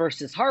Moore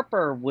versus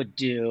Harper would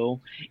do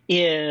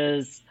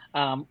is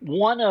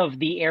one of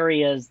the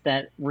areas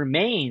that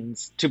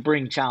remains to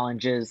bring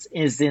challenges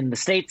is in the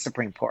state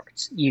Supreme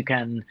Courts.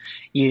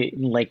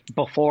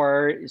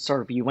 Before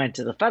sort of you went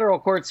to the federal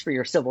courts for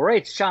your civil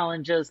rights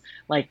challenges,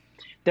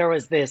 there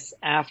was this,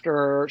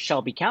 after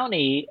Shelby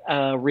County,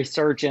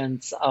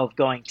 resurgence of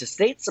going to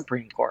state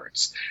Supreme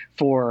Courts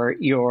for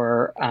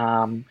your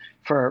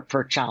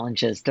for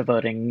challenges to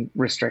voting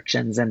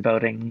restrictions and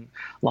voting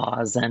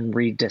laws and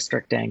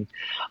redistricting.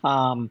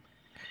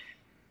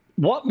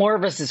 What Moore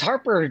versus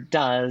Harper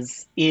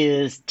does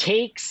is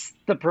takes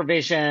the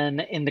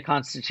provision in the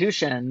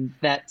Constitution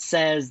that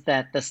says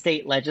that the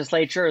state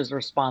legislature is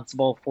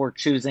responsible for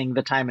choosing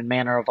the time and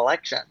manner of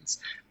elections,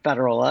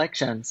 federal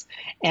elections,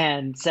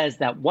 and says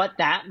that what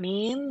that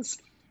means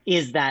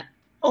is that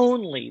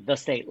only the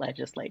state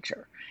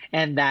legislature,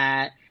 and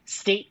that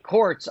state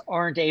courts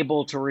aren't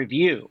able to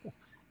review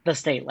the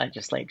state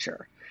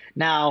legislature.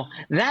 Now,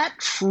 that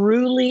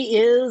truly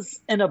is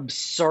an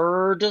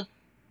absurd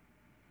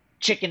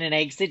chicken and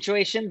egg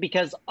situation,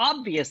 because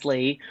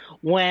obviously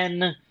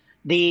when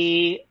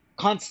the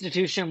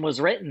Constitution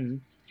was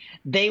written,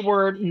 they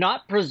were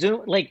not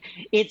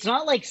it's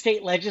not like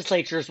state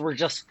legislatures were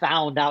just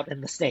found out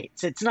in the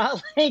states. It's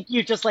not like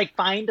you just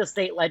find a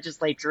state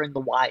legislature in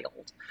the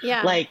wild.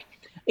 Yeah.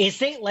 A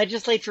state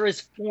legislature is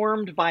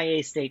formed by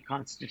a state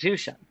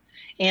constitution,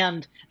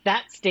 and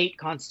that state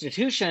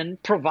constitution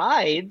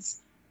provides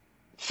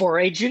for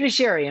a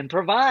judiciary and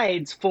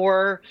provides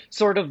for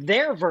sort of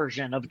their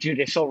version of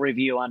judicial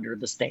review under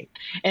the state.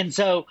 And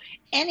so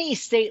any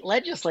state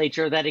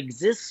legislature that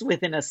exists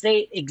within a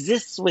state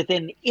exists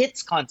within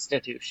its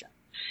constitution.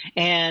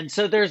 And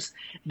so there's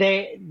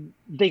the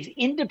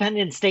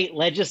independent state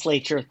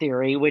legislature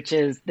theory, which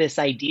is this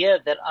idea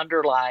that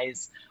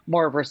underlies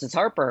Moore versus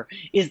Harper,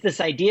 is this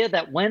idea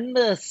that when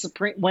the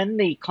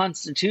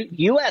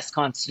U.S.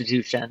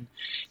 Constitution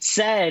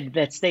said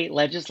that state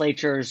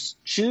legislatures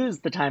choose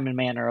the time and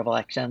manner of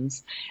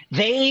elections,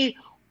 that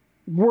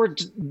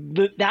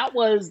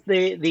was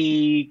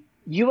the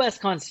U.S.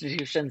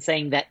 Constitution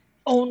saying that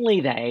only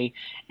they,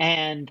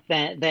 and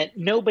that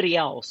nobody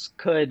else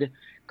could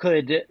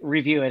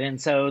review it.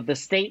 And so the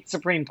state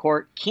Supreme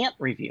Court can't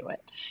review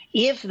it.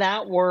 If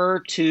that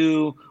were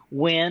to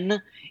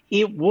win,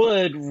 it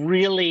would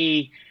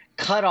really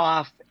cut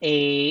off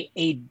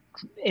it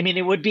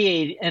would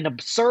be an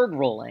absurd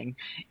ruling.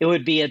 It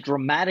would be a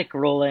dramatic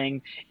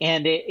ruling,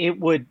 and it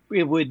would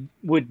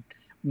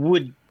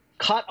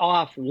cut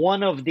off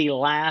one of the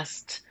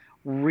last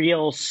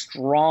real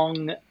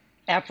strong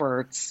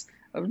efforts,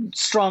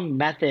 strong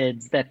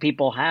methods that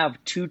people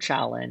have to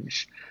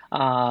challenge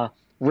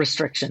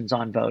restrictions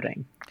on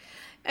voting.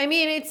 I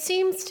mean, it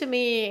seems to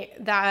me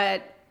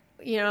that,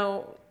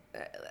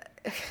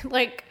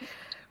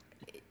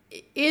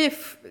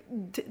 if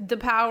the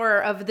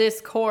power of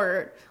this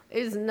court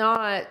is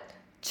not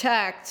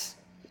checked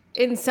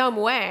in some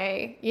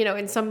way,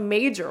 in some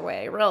major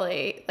way,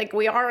 really,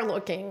 we are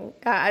looking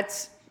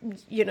at,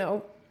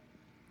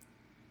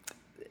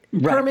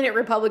 Right. permanent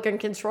Republican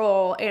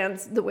control, and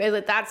the way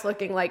that that's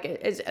looking like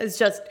it is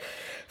just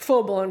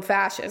full-blown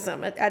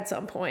fascism at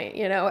some point,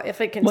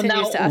 if it Well, continues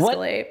now to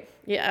escalate.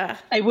 Yeah.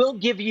 I will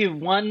give you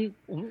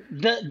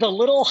the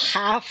little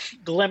half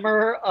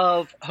glimmer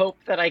of hope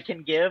that I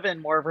can give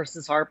in Moore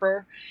versus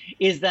Harper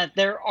is that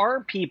there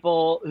are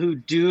people who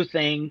do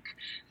think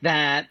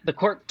that the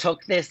court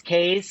took this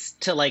case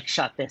to like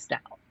shut this down.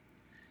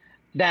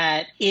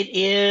 That it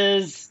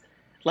is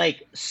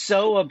like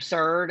so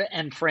absurd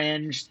and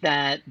fringe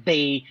that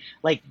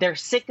they're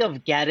sick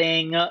of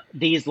getting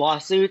these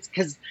lawsuits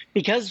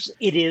because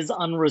it is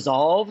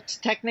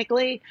unresolved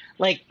technically.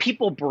 Like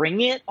people bring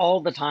it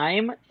all the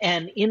time,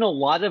 and in a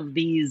lot of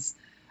these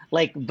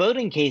like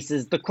voting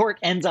cases, the court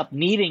ends up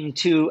needing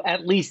to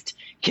at least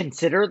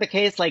consider the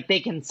case. Like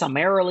they can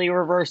summarily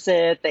reverse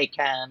it. They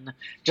can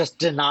just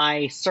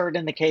deny cert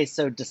in the case,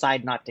 so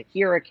decide not to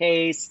hear a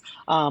case.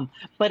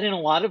 But in a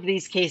lot of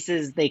these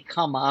cases, they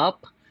come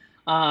up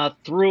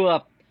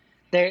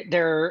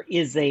there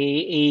is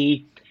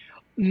a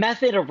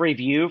method of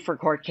review for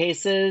court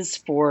cases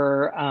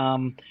for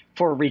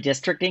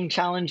redistricting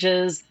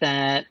challenges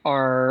that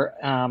are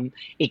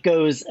it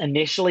goes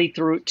initially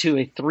through to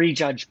a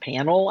 3-judge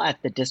panel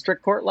at the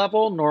district court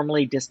level.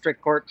 Normally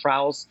district court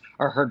trials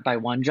are heard by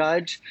 1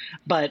 judge,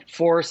 but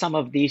for some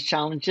of these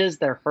challenges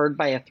they're heard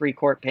by a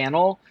 3-court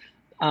panel,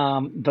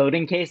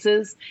 voting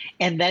cases,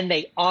 and then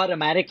they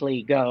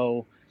automatically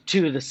go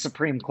to the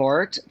Supreme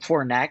Court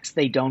for next.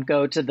 They don't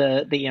go to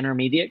the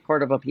Intermediate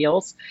Court of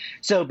Appeals.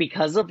 So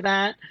because of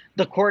that,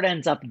 the court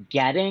ends up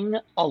getting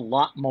a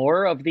lot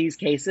more of these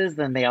cases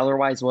than they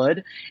otherwise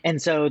would.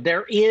 And so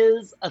there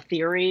is a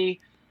theory,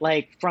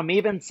 like from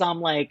even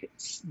some like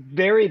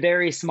very,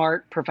 very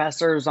smart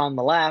professors on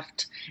the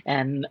left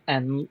and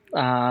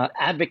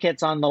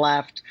advocates on the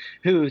left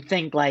who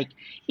think like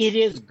it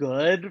is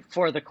good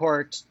for the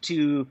court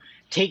to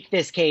take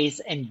this case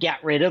and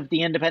get rid of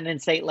the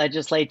independent state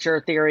legislature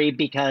theory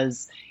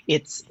because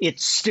it's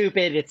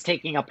stupid. It's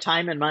taking up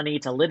time and money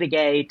to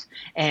litigate,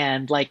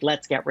 and like,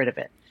 let's get rid of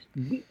it.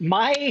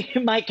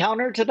 My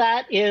counter to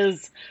that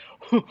is,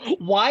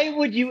 why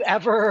would you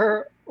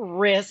ever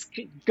risk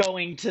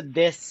going to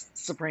this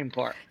Supreme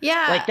Court?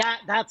 Yeah. Like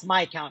that's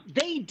my count.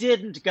 They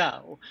didn't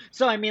go.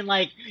 So I mean,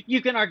 like,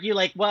 you can argue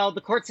like, well,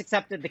 the court's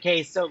accepted the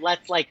case, so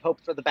let's like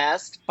hope for the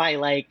best by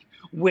like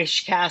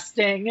wish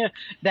casting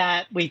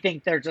that we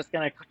think they're just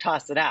going to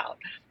toss it out.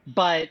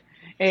 But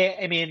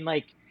I mean,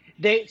 like,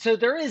 so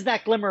there is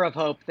that glimmer of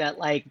hope that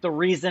like the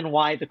reason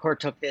why the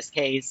court took this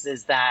case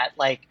is that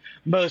like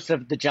most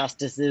of the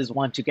justices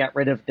want to get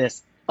rid of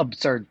this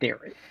absurd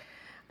theory.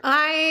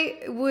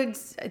 I would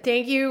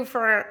thank you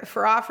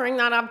for offering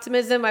that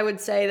optimism. I would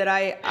say that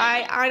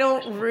I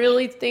don't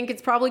really think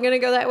it's probably going to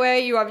go that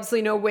way. You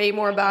obviously know way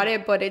more about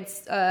it, but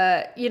it's,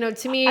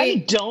 to me, I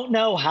don't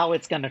know how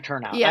it's going to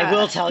turn out. Yeah. I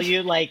will tell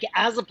you, like,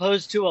 as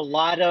opposed to a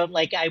lot of,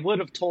 like, I would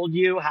have told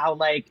you how,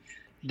 like,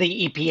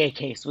 the EPA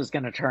case was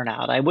going to turn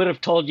out. I would have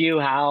told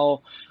you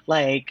how,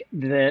 like,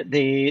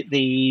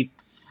 the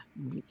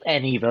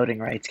any voting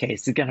rights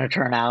case is going to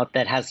turn out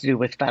that has to do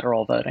with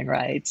federal voting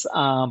rights.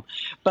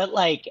 But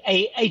like,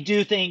 I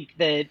do think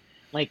that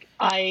like,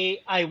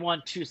 I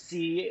want to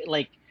see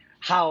like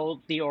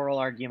how the oral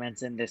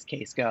arguments in this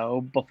case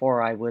go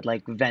before I would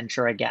like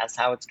venture a guess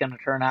how it's going to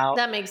turn out.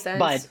 That makes sense.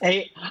 But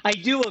I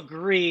do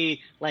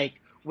agree like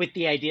with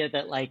the idea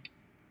that like,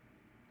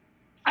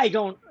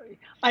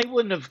 I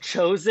wouldn't have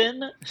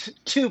chosen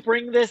to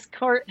bring this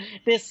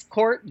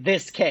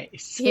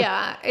case.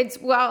 Yeah,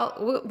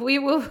 we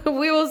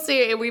will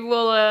see. We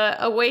will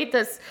await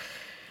this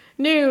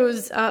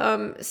news.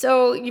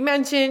 So you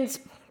mentioned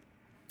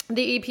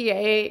the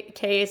EPA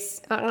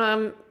case.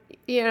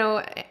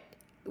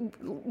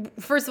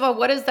 First of all,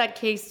 what does that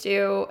case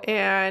do,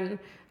 and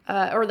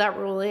or that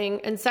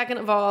ruling? And second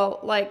of all,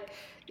 like,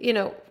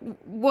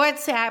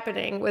 what's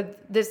happening with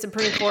the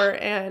Supreme Court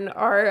and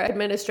our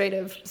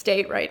administrative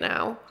state right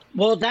now?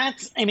 Well,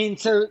 that's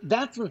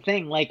the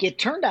thing. Like, it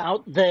turned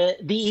out the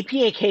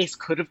EPA case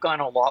could have gone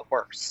a lot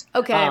worse.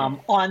 Okay.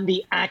 On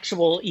the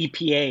actual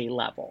EPA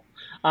level.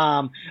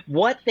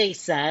 What they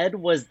said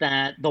was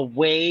that the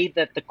way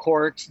that the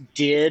court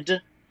did,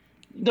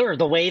 or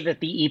the way that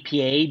the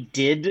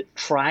EPA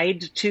tried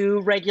to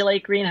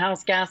regulate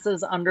greenhouse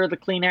gases under the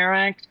Clean Air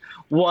Act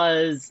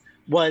was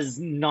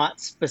not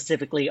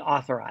specifically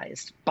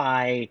authorized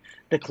by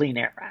the Clean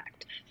Air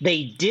Act.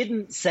 They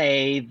didn't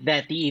say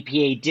that the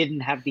EPA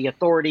didn't have the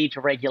authority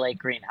to regulate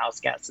greenhouse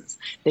gases.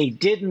 They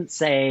didn't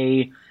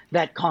say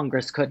that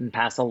Congress couldn't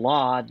pass a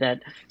law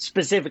that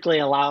specifically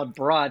allowed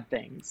broad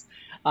things.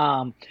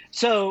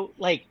 So,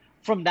 like,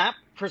 from that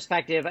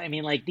perspective, I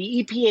mean, like,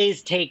 the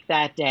EPA's take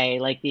that day,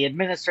 like, the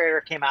administrator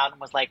came out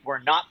and was like, we're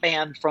not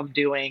banned from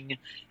doing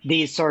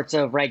these sorts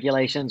of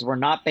regulations. We're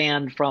not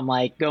banned from,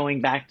 like, going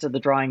back to the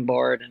drawing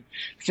board and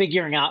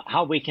figuring out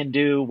how we can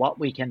do what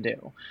we can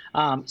do.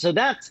 So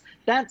that's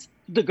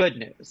the good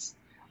news.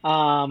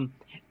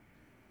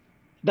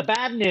 the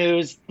bad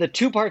news, the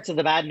two parts of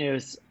the bad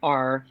news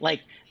are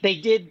like they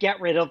did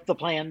get rid of the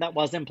plan that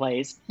was in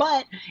place,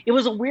 but it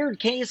was a weird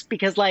case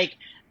because like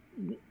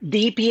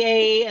the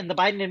EPA and the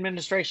Biden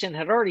administration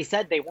had already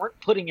said they weren't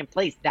putting in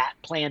place that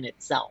plan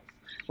itself.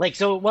 Like,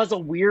 so it was a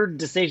weird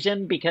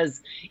decision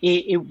because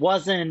it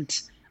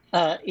wasn't,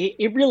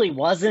 it really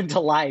wasn't a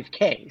live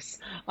case.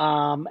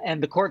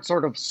 And the court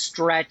sort of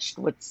stretched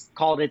what's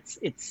called its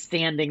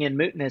standing and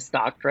mootness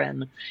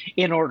doctrine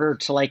in order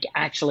to like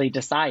actually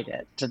decide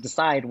it, to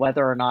decide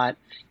whether or not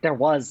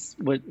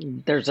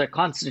there's a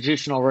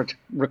constitutional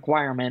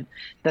requirement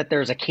that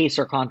there's a case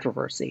or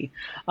controversy.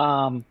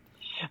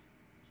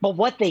 But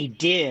what they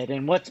did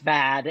and what's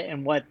bad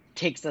and what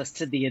takes us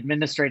to the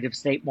administrative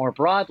state more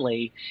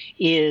broadly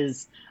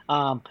is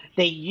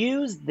they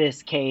used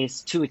this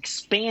case to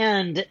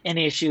expand an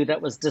issue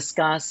that was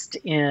discussed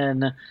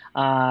in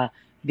the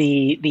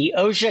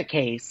OSHA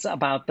case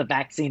about the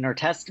vaccine or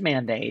test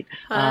mandate,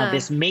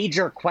 this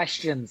major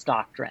questions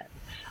doctrine.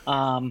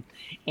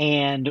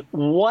 And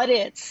what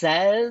it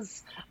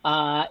says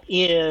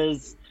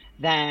is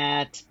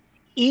that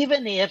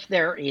even if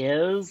there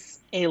is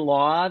a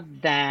law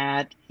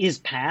that is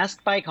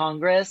passed by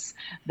Congress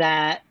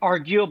that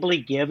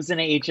arguably gives an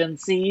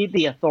agency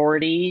the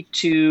authority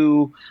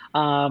to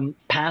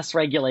pass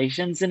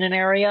regulations in an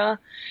area,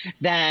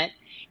 that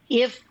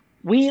if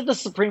we, the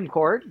Supreme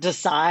Court,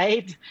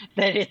 decide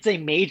that it's a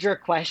major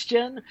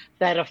question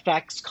that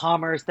affects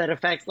commerce, that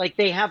affects, like,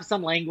 they have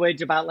some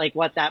language about, like,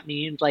 what that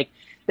means, like,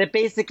 that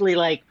basically,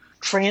 like,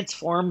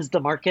 transforms the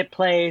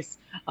marketplace,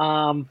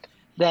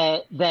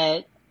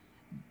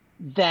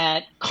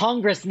 that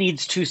Congress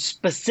needs to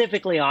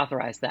specifically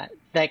authorize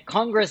that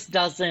Congress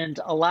doesn't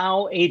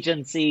allow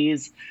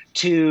agencies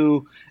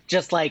to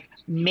just like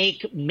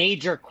make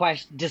major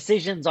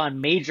decisions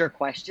on major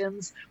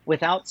questions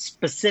without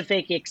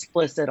specific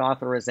explicit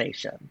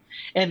authorization.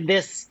 And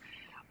this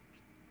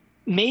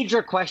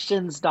major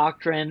questions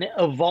doctrine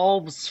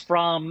evolves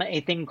from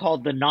a thing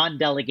called the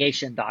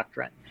non-delegation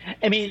doctrine.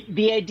 I mean,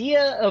 the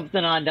idea of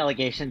the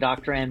non-delegation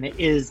doctrine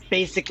is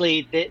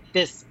basically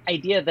this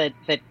idea that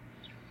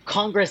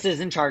Congress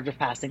is in charge of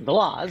passing the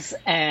laws,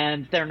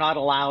 and they're not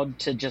allowed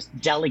to just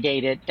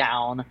delegate it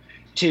down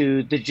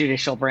to the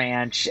judicial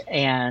branch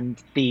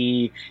and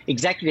the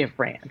executive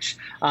branch.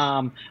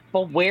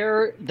 But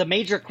where the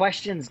major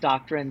questions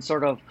doctrine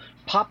sort of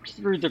popped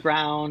through the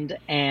ground,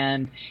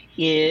 and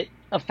it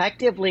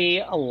effectively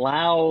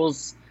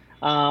allows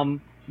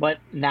what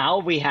now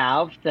we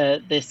have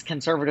this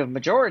conservative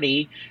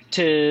majority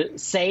to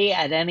say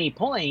at any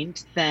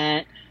point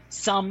that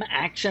some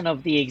action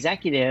of the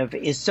executive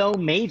is so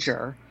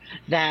major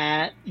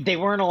that they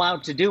weren't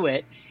allowed to do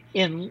it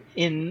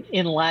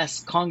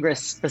unless Congress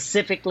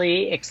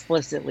specifically,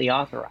 explicitly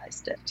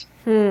authorized it.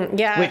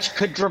 Which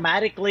could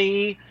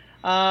dramatically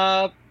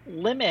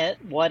limit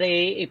what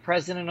a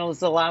president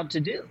is allowed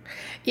to do.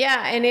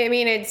 Yeah, and I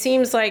mean, it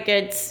seems like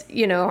it's,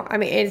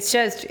 it's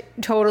just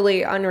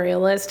totally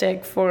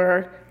unrealistic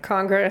for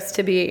Congress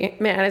to be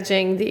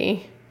managing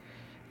the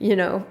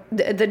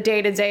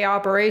day-to-day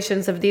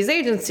operations of these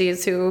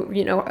agencies who,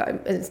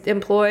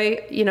 employ,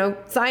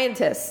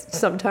 scientists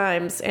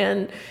sometimes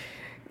and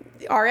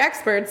are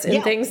experts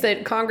in things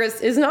that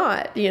Congress is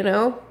not,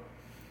 Well,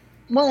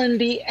 and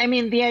the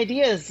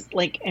idea is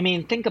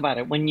think about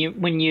it. When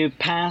you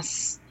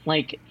pass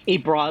like a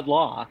broad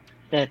law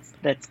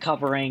that's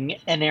covering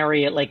an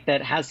area like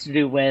that has to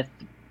do with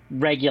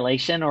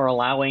regulation or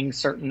allowing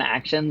certain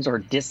actions or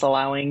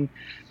disallowing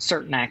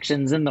certain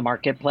actions in the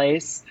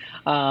marketplace,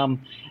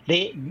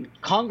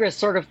 Congress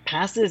sort of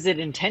passes it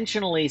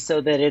intentionally so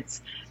that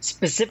it's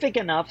specific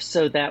enough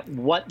so that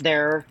what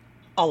they're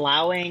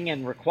allowing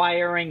and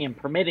requiring and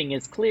permitting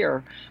is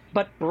clear,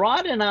 but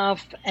broad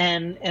enough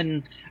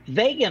and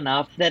vague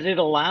enough that it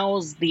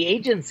allows the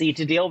agency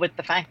to deal with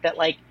the fact that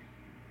like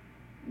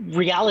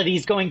reality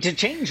is going to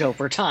change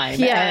over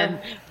time, and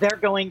they're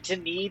going to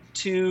need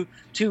to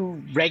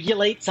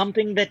regulate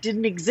something that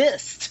didn't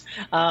exist.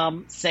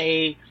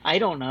 Say, I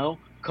don't know,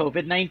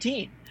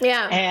 COVID-19.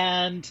 Yeah.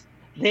 And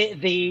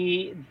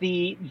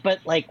but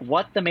like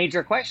what the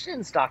major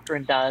questions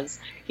doctrine does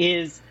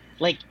is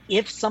like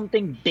if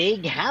something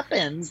big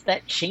happens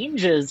that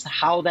changes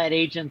how that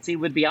agency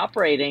would be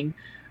operating,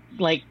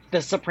 like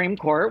the Supreme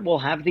Court will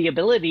have the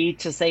ability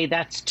to say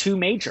that's too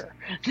major,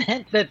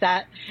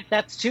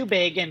 that's too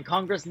big, and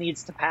Congress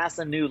needs to pass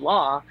a new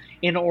law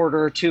in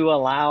order to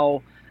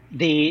allow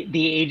the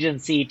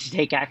agency to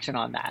take action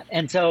on that.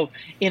 And so,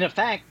 in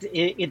effect,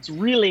 it's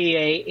really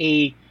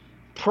a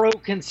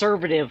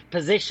pro-conservative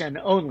position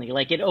only.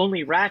 Like it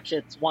only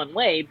ratchets one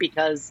way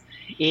because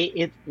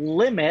it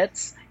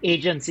limits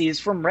agencies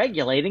from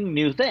regulating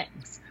new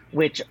things,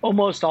 which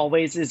almost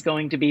always is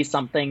going to be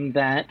something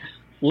that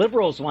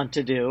liberals want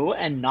to do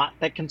and not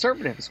that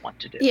conservatives want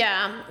to do.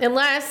 Yeah,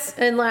 unless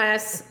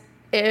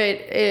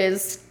it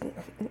is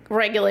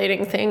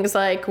regulating things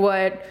like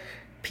what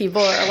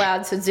people are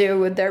allowed to do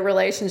with their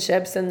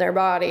relationships and their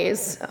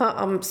bodies.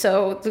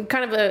 So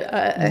kind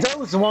of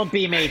those won't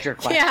be major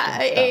questions.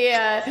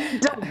 Yeah,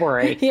 don't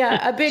worry.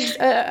 Yeah,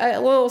 a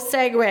little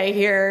segue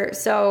here.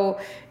 So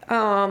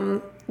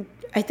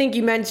I think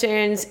you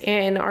mentioned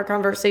in our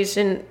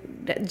conversation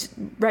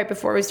right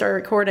before we started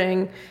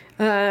recording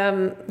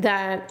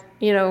that,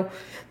 you know,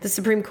 the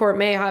Supreme Court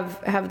may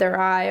have their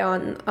eye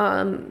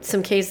on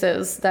some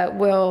cases that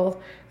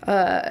will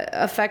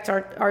affect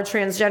our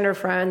transgender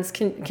friends.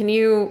 Can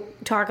you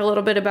talk a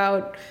little bit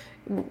about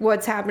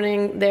what's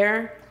happening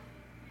there?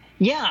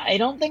 Yeah, I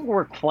don't think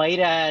we're quite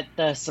at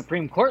the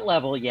Supreme Court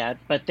level yet,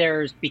 but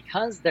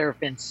because there have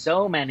been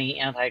so many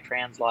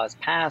anti-trans laws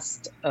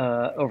passed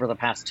over the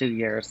past 2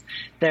 years,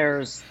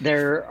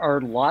 there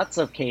are lots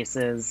of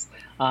cases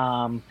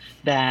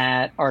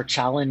that are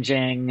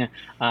challenging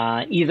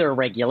either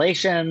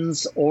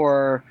regulations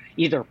or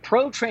either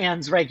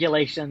pro-trans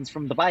regulations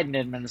from the Biden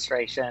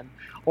administration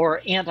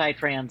or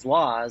anti-trans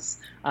laws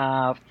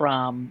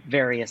from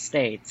various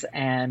states.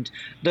 And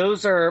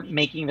those are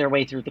making their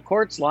way through the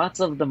courts. Lots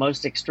of the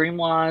most extreme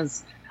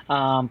laws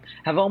have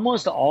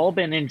almost all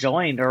been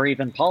enjoined, or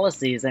even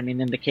policies. I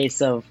mean, in the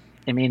case of,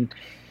 in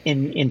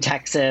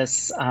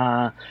Texas,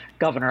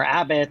 Governor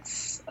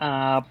Abbott's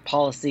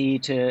policy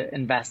to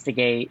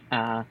investigate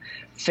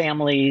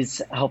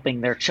families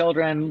helping their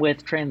children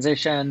with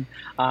transition,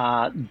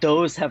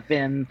 those have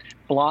been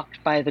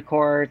blocked by the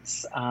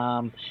courts.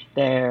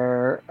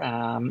 There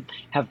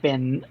have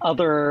been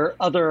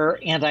other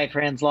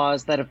anti-trans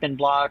laws that have been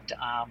blocked.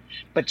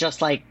 But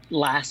just like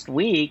last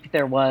week,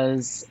 there's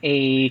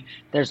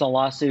a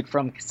lawsuit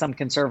from some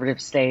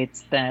conservative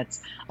states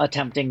that's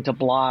attempting to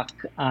block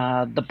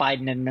the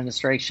Biden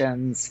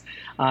administration's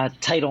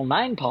Title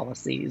IX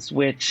policies,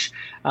 which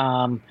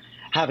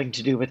having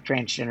to do with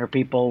transgender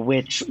people,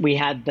 which we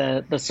had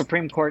the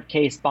Supreme Court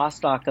case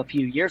Bostock a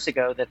few years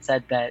ago that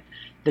said that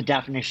the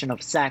definition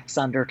of sex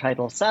under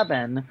Title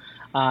VII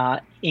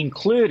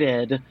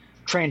included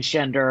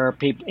transgender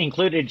people,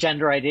 included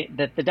gender identity,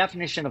 that the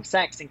definition of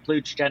sex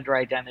includes gender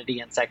identity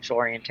and sexual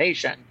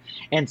orientation.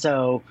 And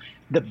so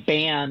the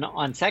ban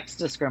on sex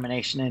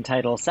discrimination in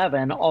Title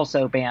VII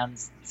also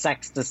bans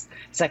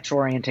sexual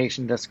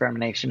orientation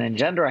discrimination and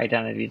gender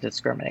identity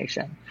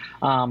discrimination.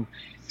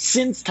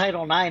 Since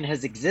Title IX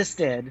has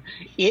existed,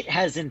 it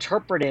has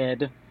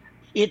interpreted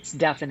its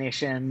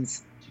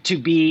definitions to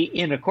be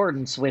in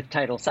accordance with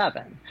Title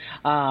VII.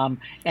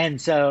 And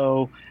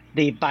so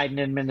the Biden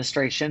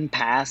administration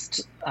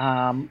passed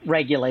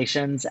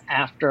regulations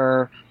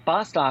after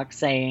Bostock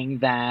saying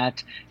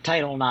that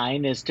Title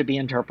IX is to be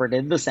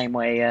interpreted the same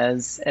way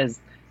as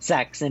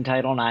sex in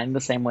Title IX,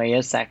 the same way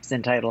as sex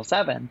in Title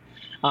VII.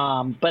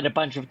 But a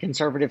bunch of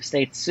conservative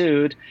states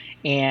sued,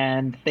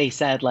 and they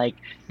said, like,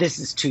 this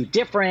is too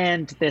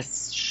different. They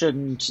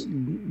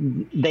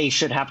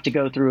should have to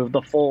go through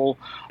the full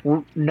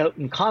note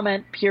and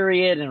comment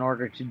period in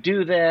order to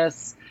do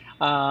this.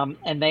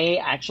 And they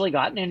actually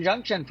got an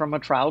injunction from a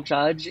trial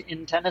judge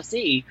in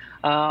Tennessee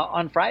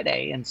on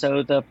Friday. And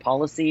so the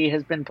policy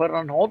has been put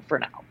on hold for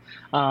now.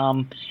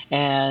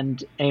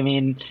 And I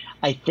mean,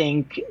 I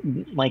think,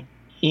 like,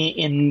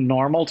 in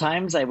normal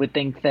times, I would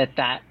think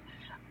that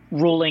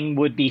ruling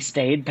would be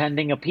stayed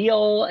pending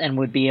appeal and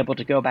would be able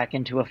to go back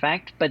into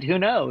effect. But who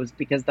knows,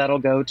 because that'll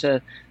go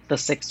to the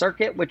Sixth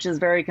Circuit, which is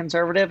very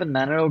conservative, and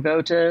then it'll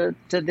go to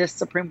this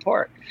Supreme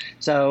Court.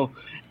 So,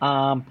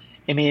 I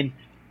mean,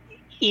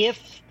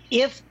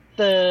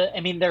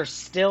 there's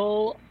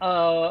still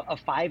a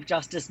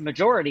 5-justice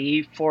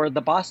majority for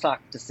the Bostock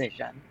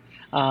decision,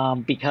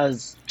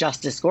 because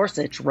Justice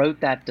Gorsuch wrote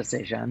that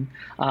decision.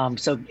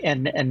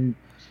 And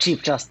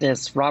Chief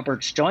Justice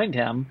Roberts joined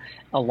him,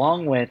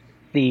 along with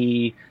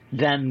the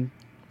then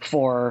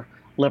 4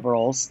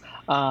 liberals.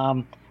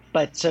 But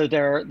so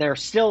there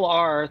still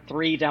are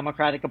 3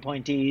 Democratic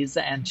appointees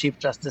and Chief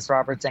Justice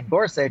Roberts and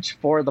Gorsuch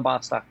for the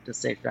Bostock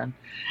decision.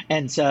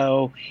 And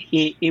so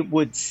it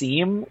would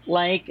seem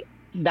like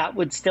that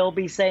would still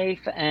be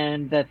safe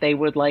and that they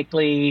would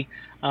likely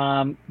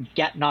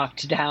get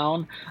knocked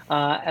down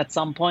at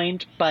some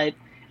point. But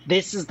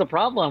this is the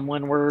problem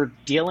when we're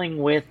dealing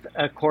with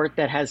a court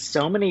that has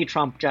so many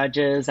Trump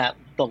judges at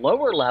the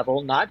lower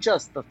level, not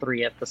just the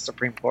 3 at the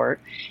Supreme Court,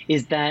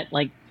 is that,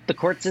 like, the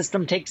court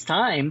system takes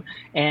time,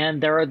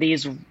 and there are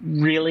these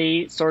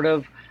really sort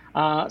of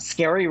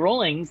scary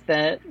rulings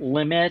that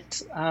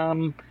limit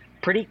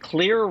pretty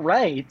clear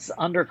rights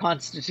under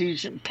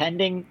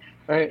pending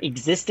or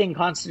existing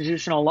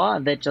constitutional law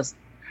that just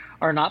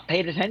are not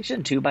paid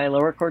attention to by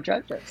lower court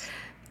judges.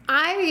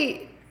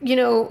 I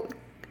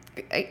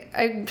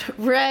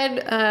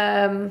read,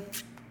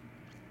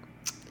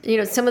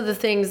 some of the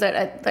things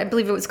that I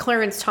believe it was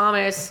Clarence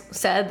Thomas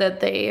said that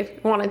they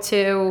wanted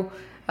to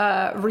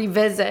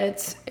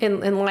revisit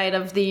in light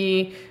of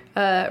the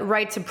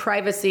right to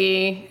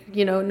privacy,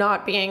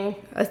 not being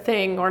a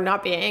thing, or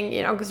not being,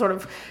 sort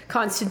of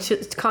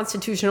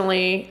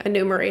constitutionally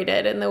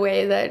enumerated in the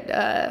way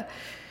that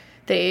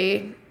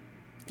they,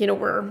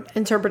 were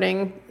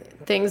interpreting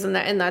things in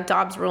that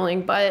Dobbs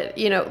ruling, but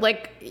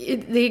like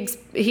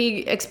he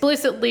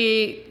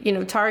explicitly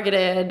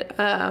targeted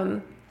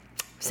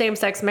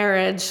same-sex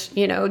marriage.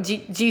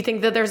 Do you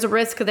think that there's a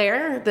risk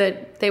there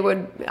that they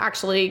would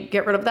actually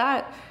get rid of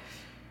that?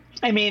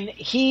 I mean,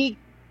 he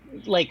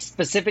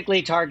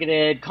specifically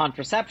targeted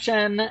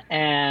contraception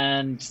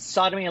and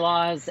sodomy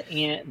laws,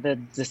 and the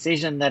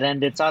decision that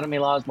ended sodomy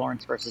laws,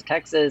 Lawrence versus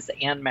Texas,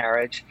 and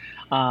marriage,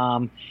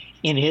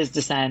 in his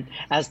dissent,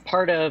 as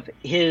part of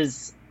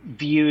his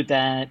view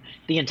that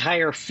the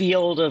entire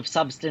field of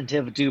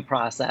substantive due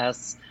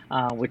process,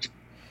 which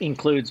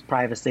includes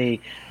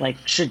privacy,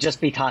 should just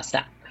be tossed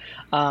out.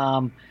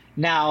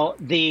 Now,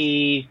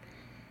 the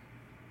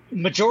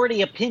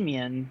majority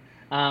opinion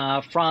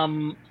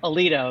from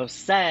Alito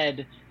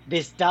said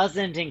this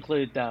doesn't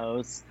include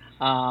those.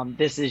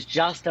 This is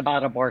just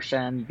about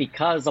abortion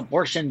because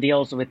abortion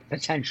deals with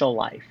potential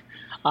life.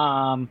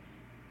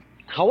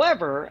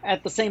 However,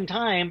 at the same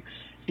time,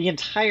 the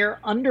entire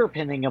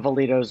underpinning of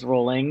Alito's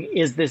ruling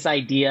is this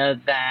idea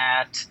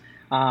that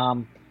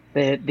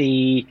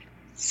the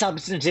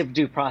substantive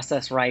due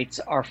process rights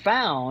are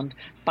found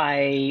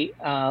by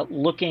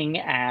looking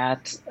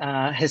at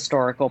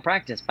historical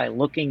practice, by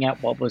looking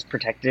at what was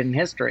protected in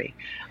history.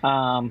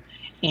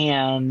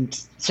 And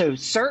so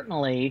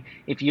certainly,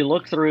 if you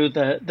look through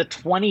the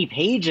 20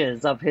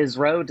 pages of his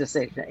Roe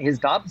decision, his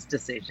Dobbs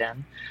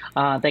decision,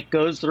 that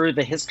goes through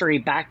the history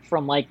back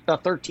from the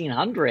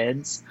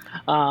 1300s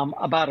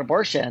about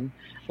abortion,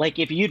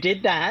 if you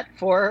did that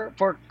for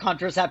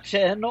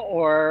contraception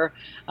or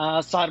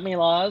sodomy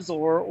laws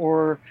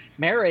or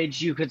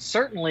marriage, you could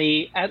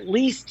certainly at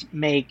least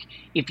make,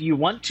 if you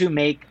want to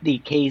make the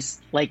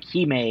case like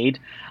he made,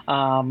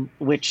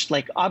 which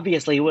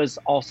obviously was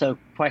also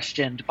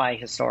questioned by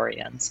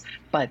historians.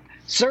 But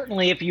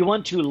certainly if you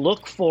want to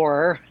look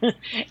for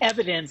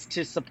evidence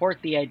to support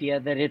the idea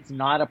that it's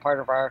not a part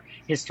of our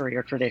history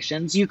or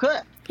traditions, you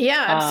could.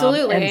 Yeah,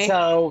 absolutely. And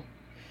so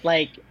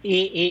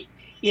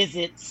is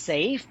it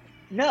safe?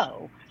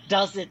 No.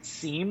 Does it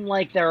seem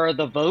like there are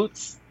the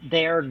votes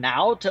there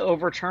now to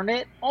overturn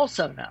it?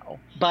 Also no.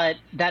 But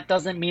that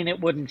doesn't mean it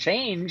wouldn't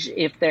change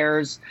if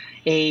there's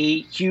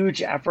a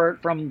huge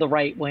effort from the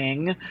right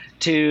wing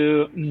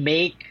to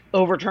make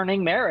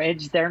overturning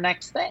marriage their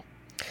next thing.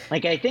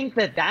 I think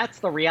that's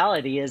the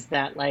reality, is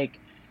that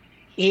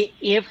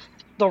if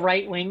the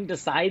right wing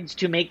decides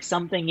to make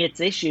something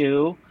its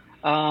issue,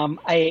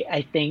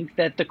 I think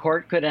that the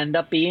court could end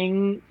up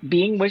being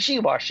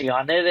wishy-washy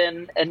on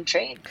it and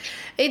change.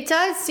 It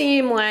does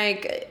seem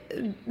like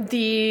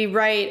the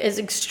right is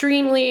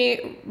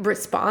extremely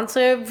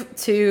responsive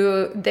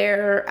to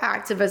their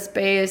activist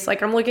base.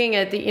 I'm looking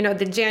at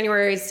the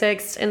January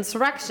 6th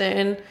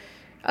insurrection.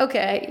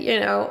 Okay,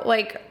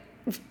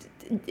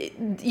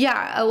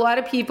 yeah, a lot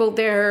of people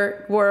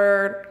there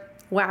were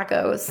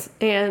wackos,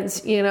 and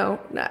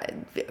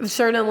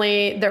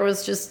certainly there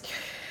was just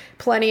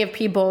plenty of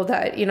people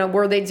that,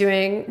 were they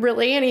doing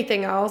really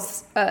anything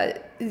else,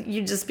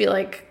 you'd just be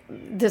like,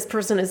 this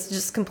person is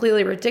just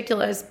completely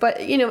ridiculous. But,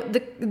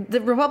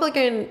 the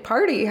Republican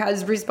Party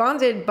has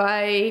responded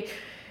by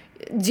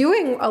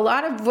doing a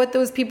lot of what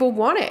those people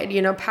wanted,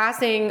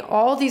 passing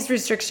all these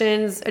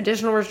restrictions,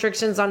 additional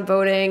restrictions on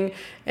voting.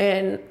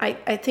 And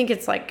I think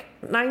it's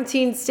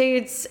 19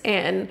 states,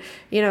 and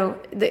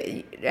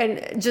the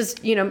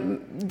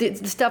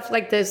stuff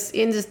like this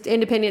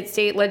independent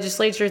state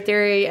legislature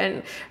theory,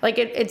 and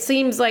it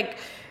seems like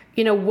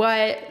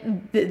what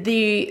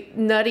the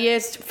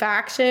nuttiest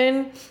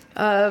faction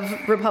of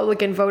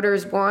Republican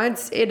voters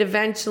wants, it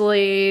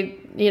eventually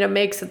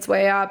makes its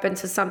way up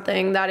into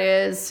something that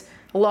is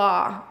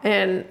law.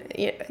 And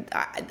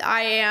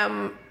I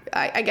am,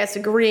 I guess,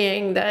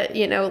 agreeing that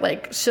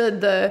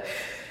should the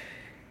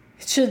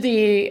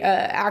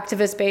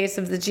activist base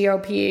of the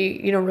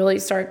GOP, really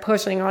start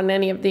pushing on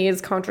any of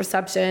these,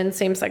 contraception,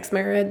 same-sex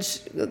marriage,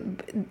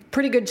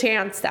 pretty good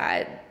chance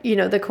that,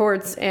 the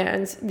courts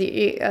and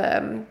the,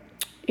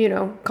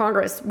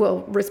 Congress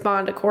will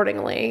respond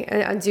accordingly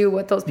and do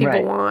what those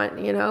people want,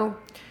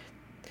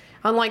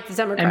 unlike the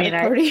Democratic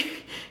Party.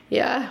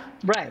 Yeah.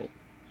 Right.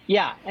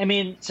 Yeah. I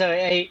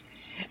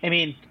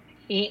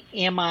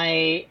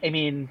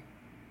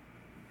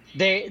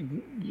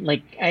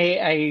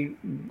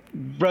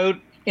wrote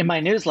in my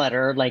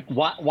newsletter,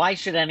 why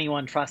should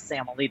anyone trust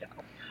Sam Alito,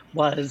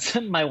 was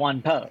my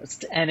one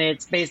post. And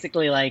it's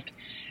basically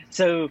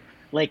Sam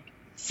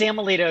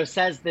Alito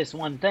says this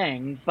one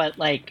thing, but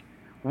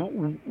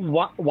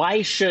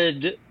why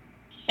should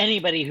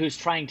anybody who's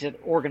trying to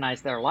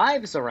organize their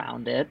lives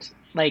around it,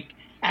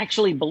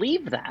 actually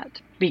believe that?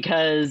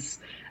 Because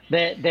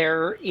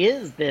there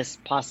is this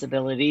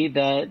possibility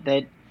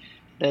that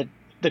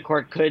the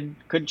court could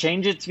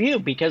change its view,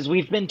 because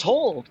we've been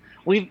told,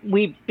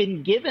 we've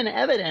been given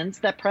evidence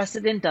that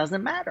precedent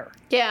doesn't matter.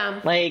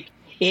 Yeah.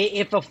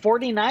 If a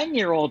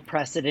 49-year-old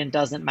precedent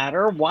doesn't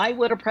matter, why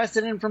would a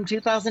precedent from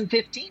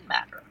 2015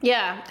 matter?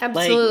 Yeah,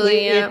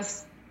 absolutely.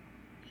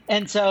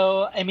 And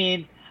so,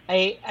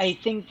 I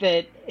think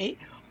that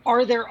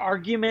are there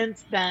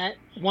arguments that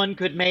one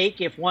could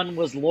make if one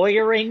was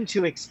lawyering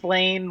to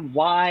explain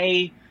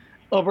why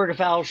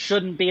Obergefell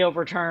shouldn't be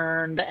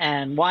overturned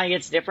and why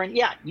it's different?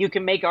 Yeah, you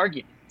can make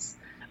arguments.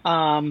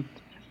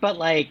 But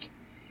like,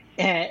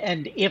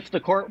 and if the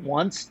court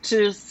wants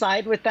to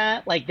side with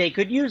that, like they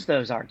could use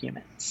those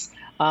arguments.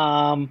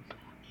 But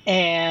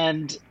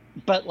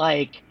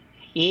like,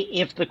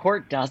 if the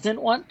court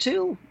doesn't want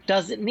to,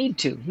 does it need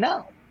to?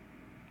 No.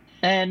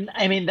 And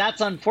I mean,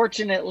 that's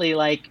unfortunately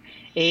like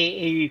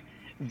a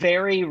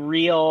very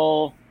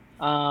real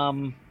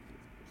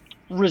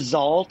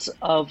result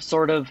of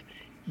sort of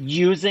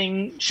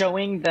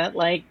showing that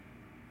like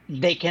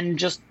they can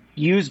just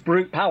use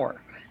brute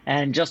power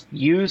and just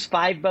use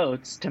 5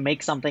 votes to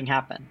make something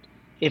happen.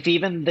 If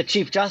even the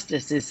Chief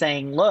Justice is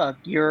saying, look,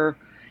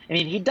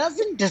 he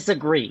doesn't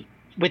disagree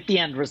with the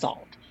end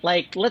result.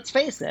 Like, let's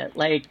face it,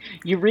 like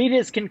you read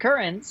his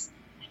concurrence,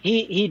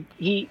 he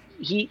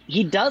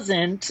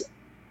doesn't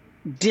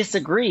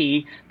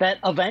disagree that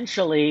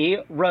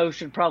eventually Roe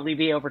should probably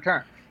be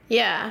overturned.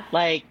 Yeah.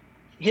 Like,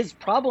 his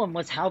problem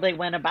was how they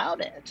went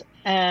about it.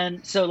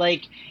 And so,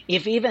 like,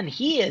 if even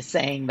he is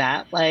saying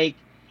that, like,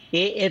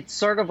 it's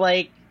sort of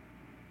like,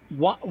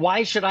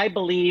 why should I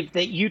believe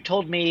that you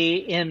told me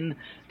in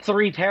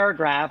 3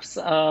 paragraphs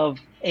of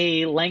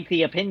a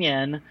lengthy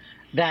opinion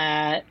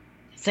that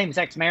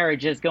same-sex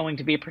marriage is going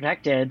to be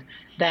protected,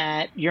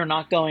 that you're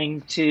not going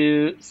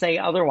to say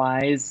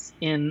otherwise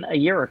in a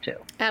year or 2?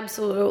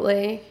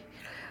 Absolutely.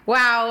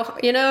 Wow.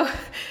 None of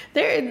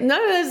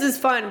this is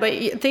fun,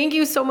 but thank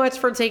you so much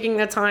for taking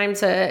the time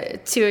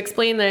to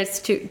explain this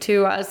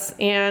to us.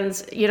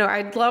 And,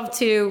 I'd love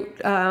to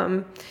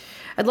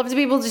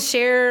be able to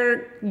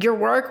share your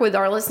work with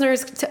our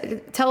listeners.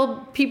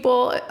 Tell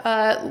people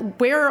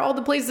where are all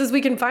the places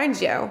we can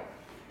find you.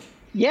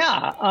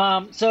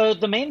 Yeah. So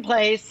the main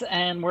place,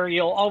 and where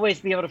you'll always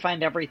be able to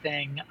find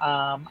everything,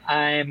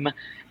 I'm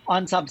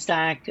on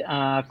Substack,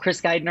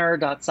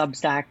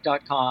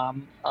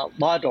 chrisgeidner.substack.com,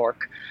 law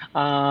dork.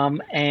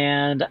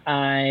 And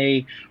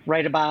I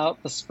write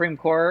about the Supreme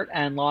Court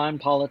and law and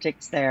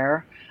politics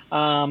there.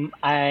 You'll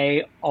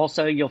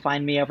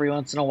find me every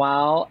once in a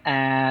while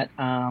at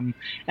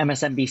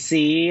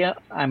MSNBC.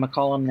 I'm a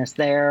columnist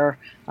there,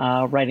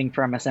 writing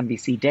for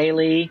MSNBC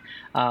Daily.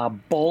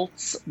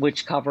 Bolts,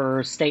 which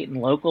covers state and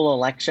local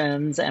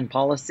elections and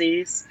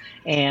policies,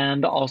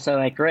 and also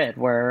at Grid,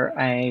 where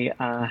I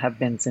have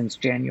been since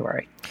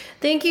January.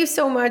 Thank you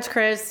so much,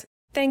 Chris.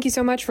 Thank you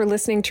so much for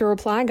listening to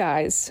Reply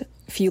Guys.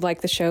 If you like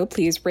the show,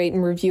 please rate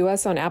and review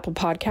us on Apple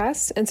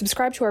Podcasts and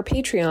subscribe to our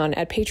Patreon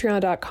at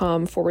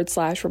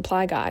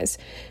patreon.com/Reply Guys,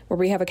 where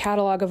we have a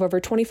catalog of over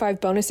 25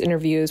 bonus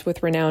interviews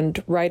with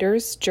renowned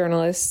writers,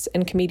 journalists,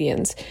 and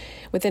comedians,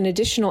 with an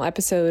additional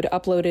episode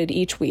uploaded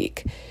each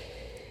week.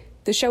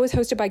 The show is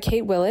hosted by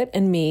Kate Willett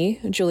and me,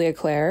 Julia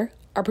Clare.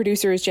 Our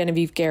producer is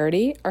Genevieve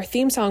Garrity. Our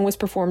theme song was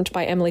performed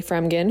by Emily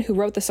Fremgen, who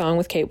wrote the song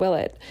with Kate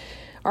Willett.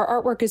 Our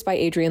artwork is by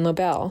Adrian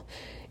Lobel.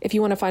 If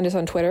you want to find us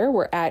on Twitter,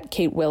 we're at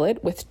Kate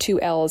Willett with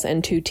 2 L's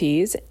and 2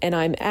 T's, and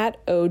I'm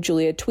at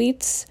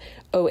OJuliaTweets,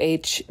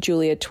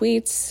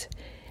 OHJuliaTweets,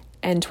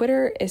 and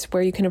Twitter is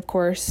where you can, of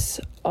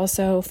course,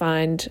 also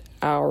find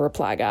our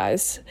Reply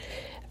Guys.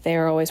 They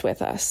are always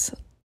with us.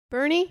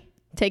 Bernie,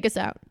 take us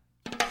out.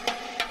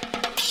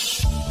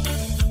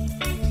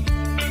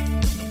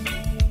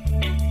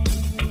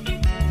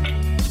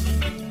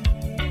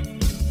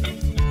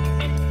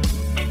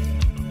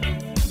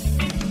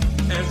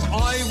 As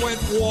I went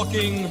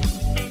walking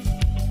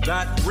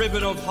that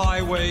ribbon of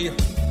highway,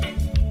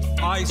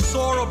 I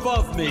saw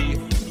above me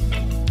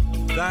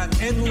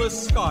that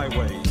endless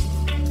skyway.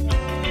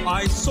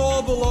 I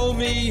saw below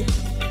me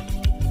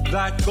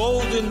that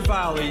golden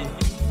valley.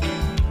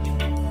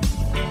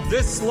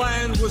 This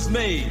land was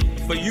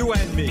made for you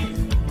and me.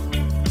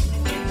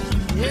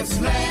 This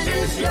land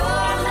is your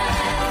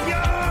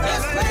land.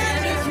 This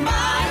land is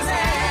mine.